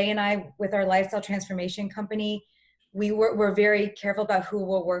with Ray and I with our lifestyle transformation company. We're very careful about who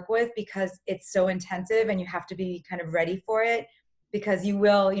we'll work with, because it's so intensive and you have to be kind of ready for it, because you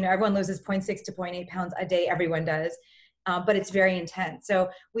will, everyone loses 0.6 to 0.8 pounds a day. Everyone does. But it's very intense. So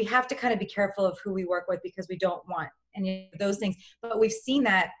we have to kind of be careful of who we work with, because we don't want any of those things. But we've seen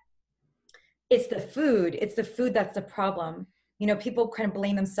that it's the food that's the problem. People kind of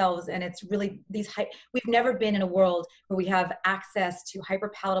blame themselves, and it's really we've never been in a world where we have access to hyper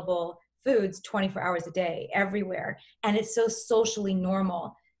palatable foods 24 hours a day everywhere. And it's so socially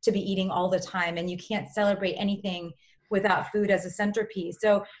normal to be eating all the time, and you can't celebrate anything without food as a centerpiece.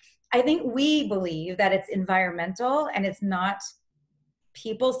 So I think we believe that it's environmental and it's not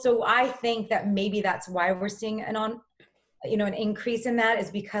people. So I think that maybe that's why we're seeing an increase in that,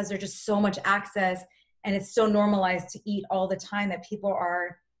 is because there's just so much access and it's so normalized to eat all the time that people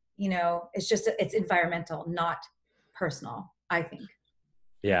are, it's environmental, not personal, I think.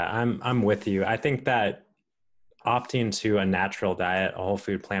 Yeah, I'm with you. I think that opting to a natural diet, a whole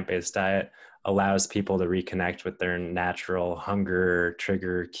food plant-based diet, allows people to reconnect with their natural hunger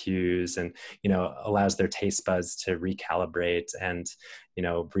trigger cues, and allows their taste buds to recalibrate and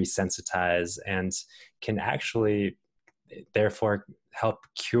resensitize, and can actually therefore help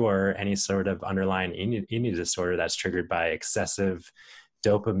cure any sort of underlying eating disorder that's triggered by excessive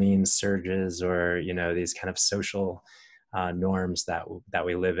dopamine surges, or these kind of social norms that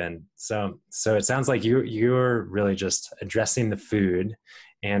we live in. So it sounds like you're really just addressing the food,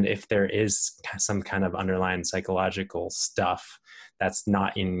 and if there is some kind of underlying psychological stuff that's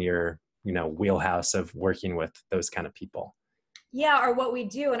not in your wheelhouse of working with those kind of people. Yeah, or what we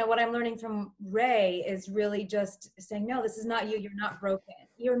do, and what I'm learning from Ray is really just saying, no, this is not you. You're not broken.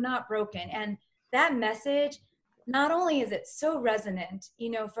 You're not broken. And that message, not only is it so resonant,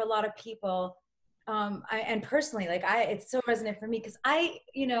 for a lot of people, and personally, it's so resonant for me, because I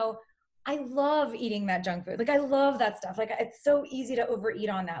love eating that junk food. Like, I love that stuff. Like, it's so easy to overeat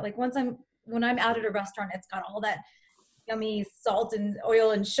on that. Like, when I'm out at a restaurant, it's got all that yummy salt and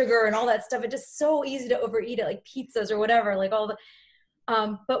oil and sugar and all that stuff. It's just so easy to overeat it, like pizzas or whatever, like all the,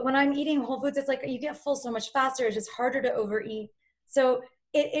 but when I'm eating whole foods, it's like you get full so much faster. It's just harder to overeat. So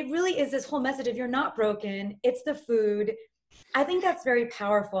it really is this whole message of, you're not broken, it's the food. I think that's very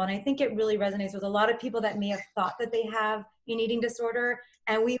powerful. And I think it really resonates with a lot of people that may have thought that they have an eating disorder.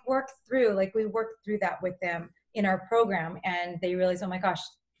 And we work through that with them in our program. And they realize, oh my gosh,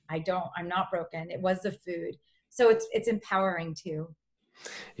 I'm not broken. It was the food. So it's empowering too.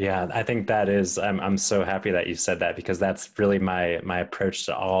 Yeah, I think that is, I'm so happy that you said that, because that's really my approach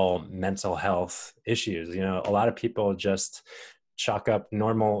to all mental health issues. A lot of people just chalk up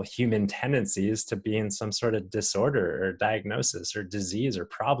normal human tendencies to being some sort of disorder or diagnosis or disease or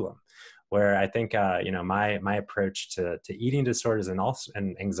problem, where I think, my approach to eating disorders and also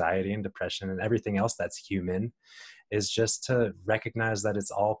and anxiety and depression and everything else that's human is just to recognize that it's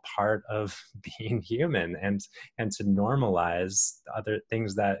all part of being human, and to normalize other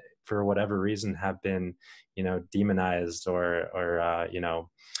things that for whatever reason have been, demonized or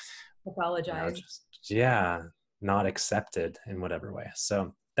Apologize. just, yeah, not accepted in whatever way.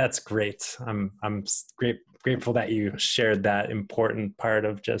 So that's great. Grateful that you shared that important part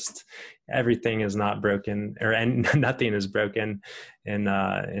of just everything is not broken, and nothing is broken in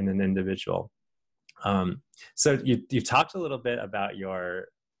an individual. So you talked a little bit about your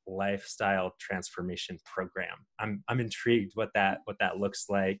lifestyle transformation program. I'm intrigued what that looks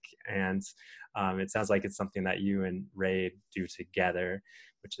like, and it sounds like it's something that you and Ray do together,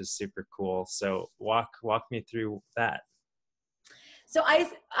 which is super cool. So walk me through that. So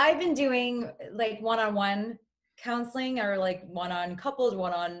I've been doing like one-on-one counseling, or like one-on couples,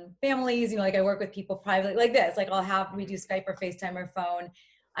 one-on families, like I work with people privately like this, like we do Skype or FaceTime or phone,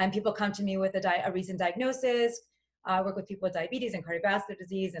 and people come to me with a recent diagnosis. I work with people with diabetes and cardiovascular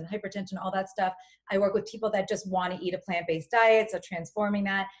disease and hypertension, all that stuff. I work with people that just want to eat a plant-based diet, so transforming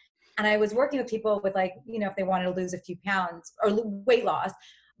that. And I was working with people with like, if they wanted to lose a few pounds or weight loss.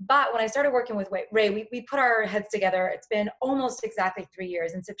 But when I started working with Ray, we put our heads together. It's been almost exactly 3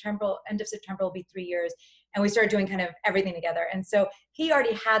 years. In September, end of September will be 3 years. And we started doing kind of everything together. And so he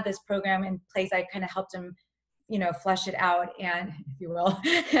already had this program in place. I kind of helped him, flesh it out, and if you will,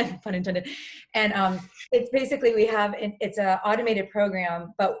 pun intended. And it's basically, it's an automated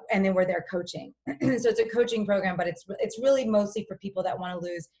program, and then we're there coaching. So it's a coaching program, but it's really mostly for people that want to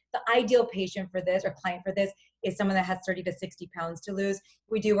lose. The ideal patient for this, or client for this, is someone that has 30 to 60 pounds to lose.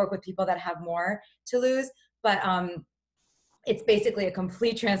 We do work with people that have more to lose, but it's basically a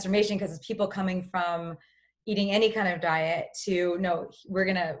complete transformation, because it's people coming from eating any kind of diet to no, we're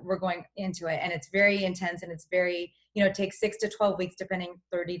going into it. And it's very intense, and it's very, it takes 6 to 12 weeks, depending,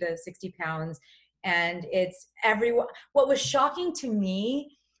 30 to 60 pounds. And it's everyone. What was shocking to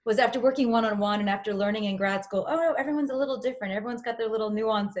me was, after working one-on-one and after learning in grad school, oh, everyone's a little different. Everyone's got their little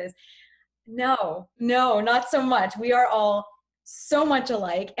nuances. No, not so much. We are all so much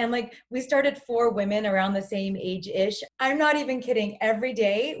alike. And like, we started 4 women around the same age-ish. I'm not even kidding. Every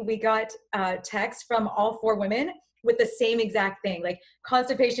day we got texts from all 4 women with the same exact thing. Like,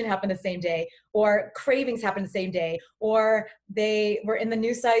 constipation happened the same day, or cravings happened the same day, or they were in the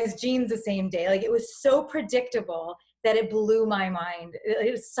new size jeans the same day. Like, it was so predictable that it blew my mind.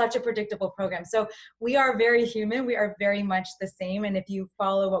 It was such a predictable program. So we are very human. We are very much the same. And if you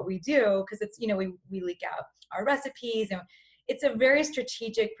follow what we do, because it's, we leak out our recipes, and it's a very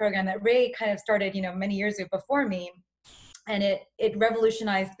strategic program that Ray kind of started, many years ago before me. And it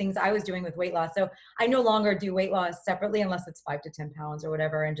revolutionized things I was doing with weight loss. So I no longer do weight loss separately, unless it's 5 to 10 pounds or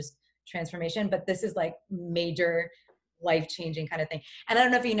whatever, and just transformation. But this is like major life-changing kind of thing. And I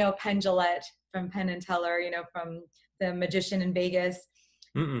don't know if you know Penn Jillette from Penn and Teller, from the magician in Vegas.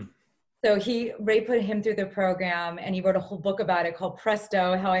 Mm-mm. So Ray put him through the program, and he wrote a whole book about it called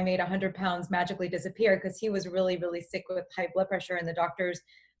Presto, How I Made 100 Pounds Magically Disappear, because he was really, really sick with high blood pressure. And the doctors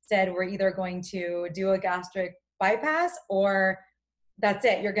said, we're either going to do a gastric bypass, or that's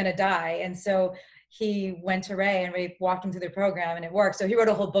it, you're going to die. And so he went to Ray, and Ray walked him through the program, and it worked. So he wrote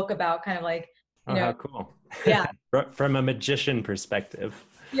a whole book about kind of like, how cool. Yeah. From a magician perspective.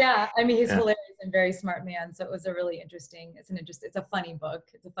 Yeah. I mean, he's hilarious and very smart man. So it was a really interesting, it's a funny book.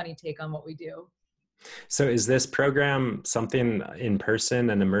 It's a funny take on what we do. So is this program something in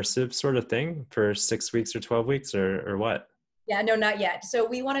person and immersive sort of thing for 6 weeks or 12 weeks or what? Yeah, no, not yet. So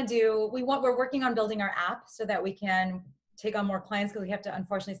we're working on building our app so that we can take on more clients, because we have to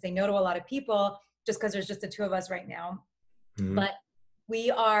unfortunately say no to a lot of people just because there's just the 2 of us right now. Mm-hmm. But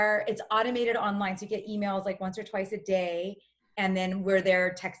it's automated online. So you get emails like once or twice a day, and then we're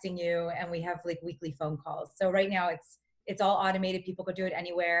there texting you, and we have like weekly phone calls. So right now it's all automated. People could do it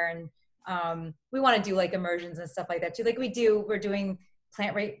anywhere. And we want to do like immersions and stuff like that too. Like we're doing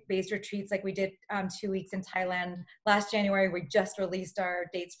plant-based retreats. Like we did 2 weeks in Thailand last January. We just released our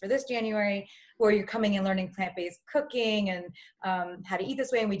dates for this January, where you're coming and learning plant-based cooking and how to eat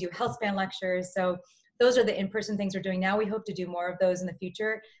this way. And we do healthspan lectures. So those are the in-person things we're doing now. We hope to do more of those in the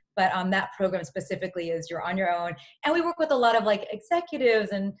future. But that program specifically is you're on your own. And we work with a lot of like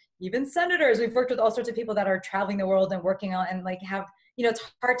executives and even senators. We've worked with all sorts of people that are traveling the world and working on, and like have,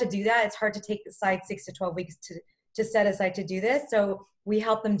 it's hard to do that. It's hard to take aside 6 to 12 weeks to set aside to do this. So we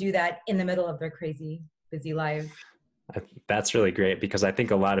help them do that in the middle of their crazy, busy lives. That's really great, because I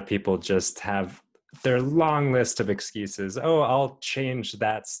think a lot of people just have their long list of excuses. Oh, I'll change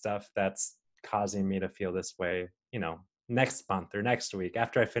that stuff that's causing me to feel this way, next month or next week,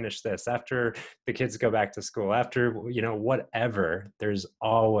 after I finish this, after the kids go back to school, after, whatever, there's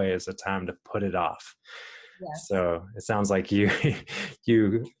always a time to put it off. Yes. So it sounds like you,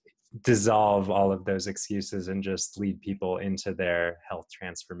 you dissolve all of those excuses and just lead people into their health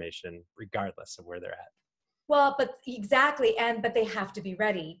transformation, regardless of where they're at. Well, but exactly. But they have to be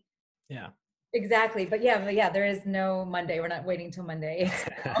ready. Yeah. Exactly. But yeah, there is no Monday. We're not waiting till Monday.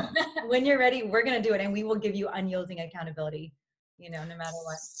 When you're ready, we're going to do it. And we will give you unyielding accountability, no matter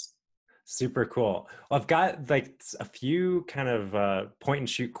what. Super cool. Well, I've got like a few kind of point and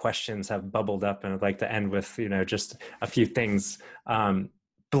shoot questions have bubbled up, and I'd like to end with, just a few things.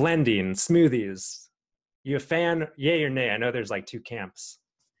 Blending, smoothies. You a fan? Yay or nay? I know there's like two camps.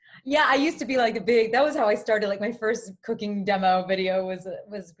 Yeah, I used to be like that was how I started. Like my first cooking demo video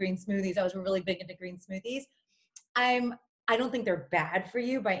was green smoothies. I was really big into green smoothies. I don't think they're bad for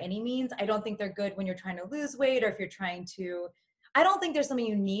you by any means. I don't think they're good when you're trying to lose weight or if you're trying to, I don't think there's something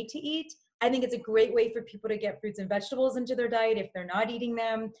you need to eat. I think it's a great way for people to get fruits and vegetables into their diet if they're not eating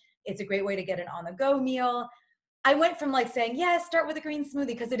them. It's a great way to get an on-the-go meal. I went from like saying, yeah, start with a green smoothie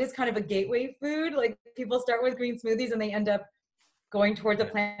because it is kind of a gateway food. Like people start with green smoothies and they end up going towards a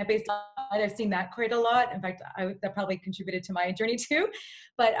plant-based diet. I've seen that quite a lot. In fact, that probably contributed to my journey too.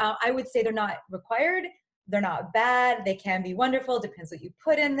 But I would say they're not required. They're not bad. They can be wonderful. Depends what you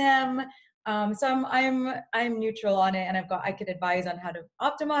put in them. So I'm neutral on it, and I could advise on how to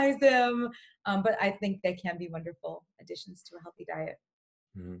optimize them. But I think they can be wonderful additions to a healthy diet.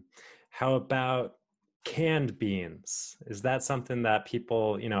 Mm-hmm. How about canned beans? Is that something that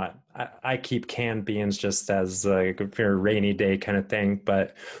people, I keep canned beans just as like a very rainy day kind of thing,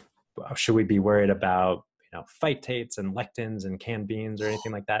 but should we be worried about, phytates and lectins and canned beans or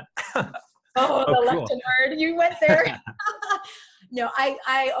anything like that? Oh, the cool. lectin word, you went there. No,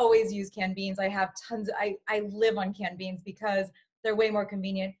 I always use canned beans. I have tons, I live on canned beans because they're way more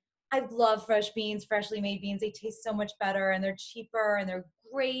convenient. I love fresh beans, freshly made beans. They taste so much better and they're cheaper and they're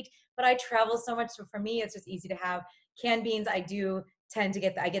great, but I travel so much. So for me, it's just easy to have canned beans. I do tend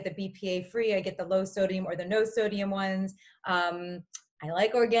to I get the BPA free. I get the low sodium or the no sodium ones. I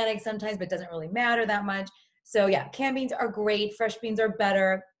like organic sometimes, but it doesn't really matter that much. So yeah, canned beans are great. Fresh beans are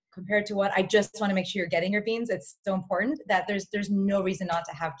better compared to what I just want to make sure you're getting your beans. It's so important that there's no reason not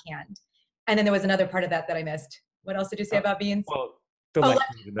to have canned. And then there was another part of that I missed. What else did you say about beans? Well,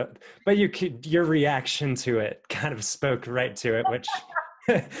 but your reaction to it kind of spoke right to it, which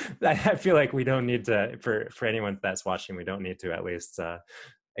I feel like we don't need to, for anyone that's watching, we don't need to at least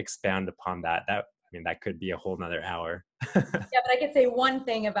expound upon that. That could be a whole nother hour. Yeah, but I could say one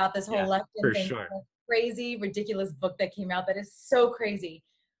thing about this whole lectin thing. Sure. Crazy, ridiculous book that came out that is so crazy.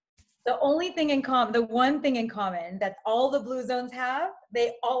 The one thing in common that all the blue zones have,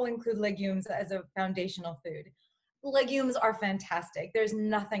 they all include legumes as a foundational food. Legumes are fantastic. There's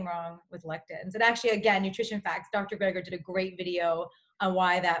nothing wrong with lectins. And actually, again, Nutrition Facts, Dr. Greger did a great video on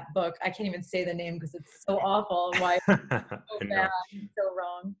why that book, I can't even say the name because it's so awful, why it's so bad and so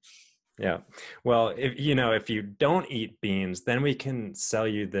wrong. Yeah. Well, if you don't eat beans, then we can sell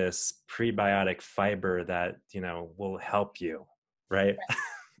you this prebiotic fiber that, will help you, right?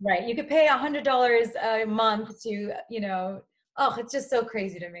 Right. You could pay $100 a month to, it's just so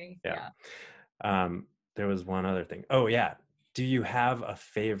crazy to me. Yeah. There was one other thing. Oh yeah. Do you have a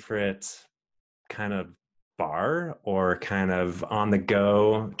favorite kind of bar or kind of on the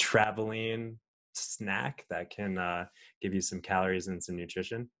go traveling snack that can give you some calories and some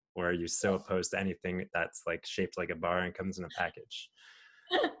nutrition? Or are you so opposed to anything that's like shaped like a bar and comes in a package?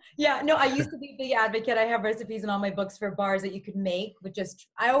 Yeah, no, I used to be a big advocate. I have recipes in all my books for bars that you could make with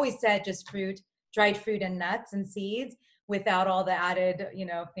I always said just fruit, dried fruit and nuts and seeds without all the added,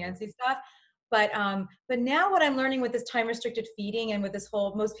 fancy stuff. But now what I'm learning with this time restricted feeding and with this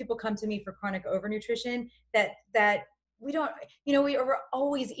whole, most people come to me for chronic overnutrition that we don't, we're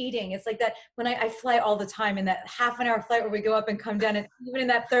always eating. It's like that when I fly all the time in that half an hour flight where we go up and come down, and even in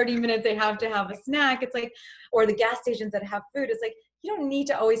that 30 minutes, they have to have a snack. It's like, or the gas stations that have food. It's like, you don't need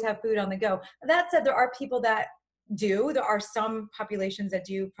to always have food on the go. That said, there are people that do. There are some populations that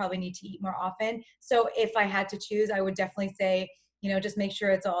do probably need to eat more often. So if I had to choose, I would definitely say, just make sure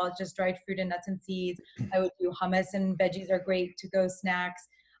it's all just dried fruit and nuts and seeds. I would do hummus and veggies are great to go snacks.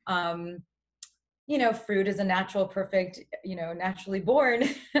 Fruit is a natural, perfect, naturally born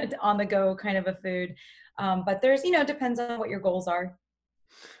on the go kind of a food. But there's, depends on what your goals are.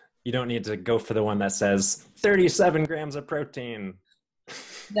 You don't need to go for the one that says 37 grams of protein.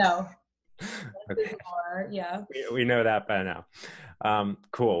 No. Okay. Yeah. We know that by now.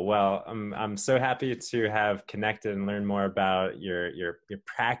 Cool. Well, I'm so happy to have connected and learned more about your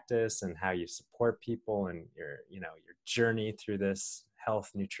practice and how you support people and your journey through this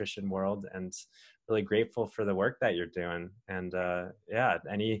health nutrition world, and really grateful for the work that you're doing. And yeah,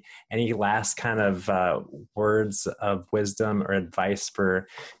 any last kind of words of wisdom or advice for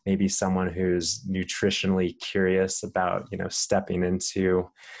maybe someone who's nutritionally curious about stepping into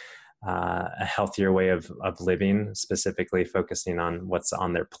a healthier way of living, specifically focusing on what's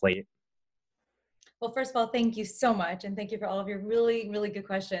on their plate? Well, first of all, thank you so much. And thank you for all of your really, really good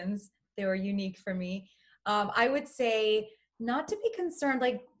questions. They were unique for me. I would say not to be concerned,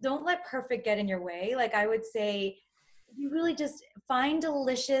 like, don't let perfect get in your way. Like, I would say you really just find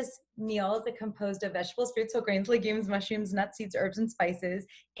delicious meals that composed of vegetables, fruits, whole grains, legumes, mushrooms, nuts, seeds, herbs, and spices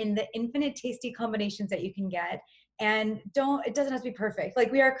in the infinite tasty combinations that you can get. And it doesn't have to be perfect.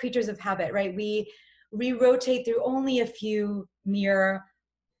 Like, we are creatures of habit, right? We rotate through only a few mere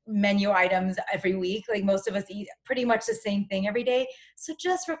menu items every week. Like, most of us eat pretty much the same thing every day. So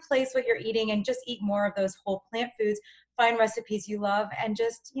just replace what you're eating and just eat more of those whole plant foods. Find recipes you love and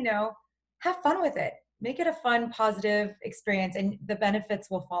just, have fun with it. Make it a fun, positive experience, and the benefits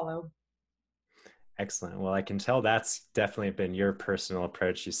will follow. Excellent. Well, I can tell that's definitely been your personal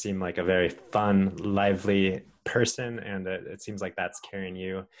approach. You seem like a very fun, lively person, and it seems like that's carrying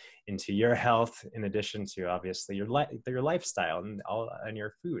you into your health, in addition to obviously your lifestyle and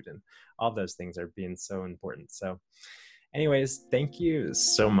your food, and all those things are being so important. So, anyways, thank you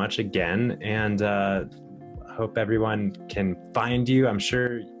so much again, and hope everyone can find you.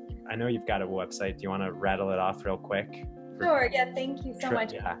 I know you've got a website. Do you want to rattle it off real quick? Sure. Yeah. Thank you so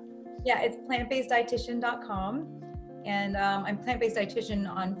much. Yeah. Yeah, it's plantbaseddietitian.com. And I'm Plant-Based Dietitian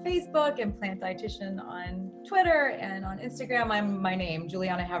on Facebook and Plant Dietitian on Twitter, and on Instagram, I'm my name,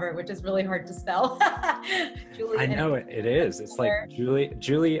 Julieanna Hever, which is really hard to spell. I know it is. It's like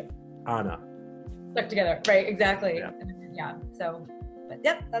Julieanna. Stuck together. Right, exactly. Yeah. Yeah. So, but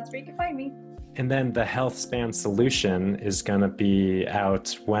yep, that's where you can find me. And then the HealthSpan solution is going to be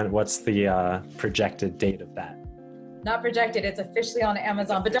out when? What's the projected date of that? Not projected. It's officially on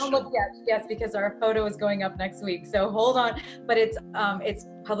Amazon, but don't look yet. Yes, because our photo is going up next week. So hold on. But it's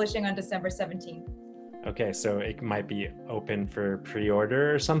publishing on December 17th. Okay, so it might be open for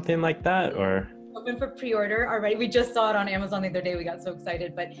pre-order or something like that, or open for pre-order already. We just saw it on Amazon the other day. We got so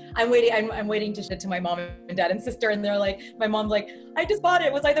excited, but I'm waiting. I'm waiting to ship it to my mom and dad and sister, and they're like, my mom's like, I just bought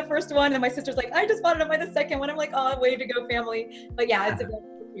it. Was I the first one? And my sister's like, I just bought it. Am I the second one? I'm like, oh, way to go, family. But yeah, it's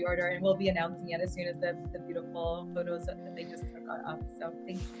available for pre-order, and we'll be announcing it as soon as the beautiful photos that they just got up. So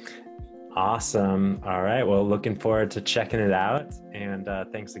thank you. Awesome. All right. Well, looking forward to checking it out, and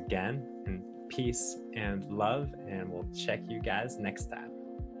thanks again, and peace and love, and we'll check you guys next time.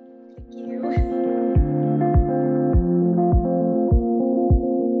 Thank you.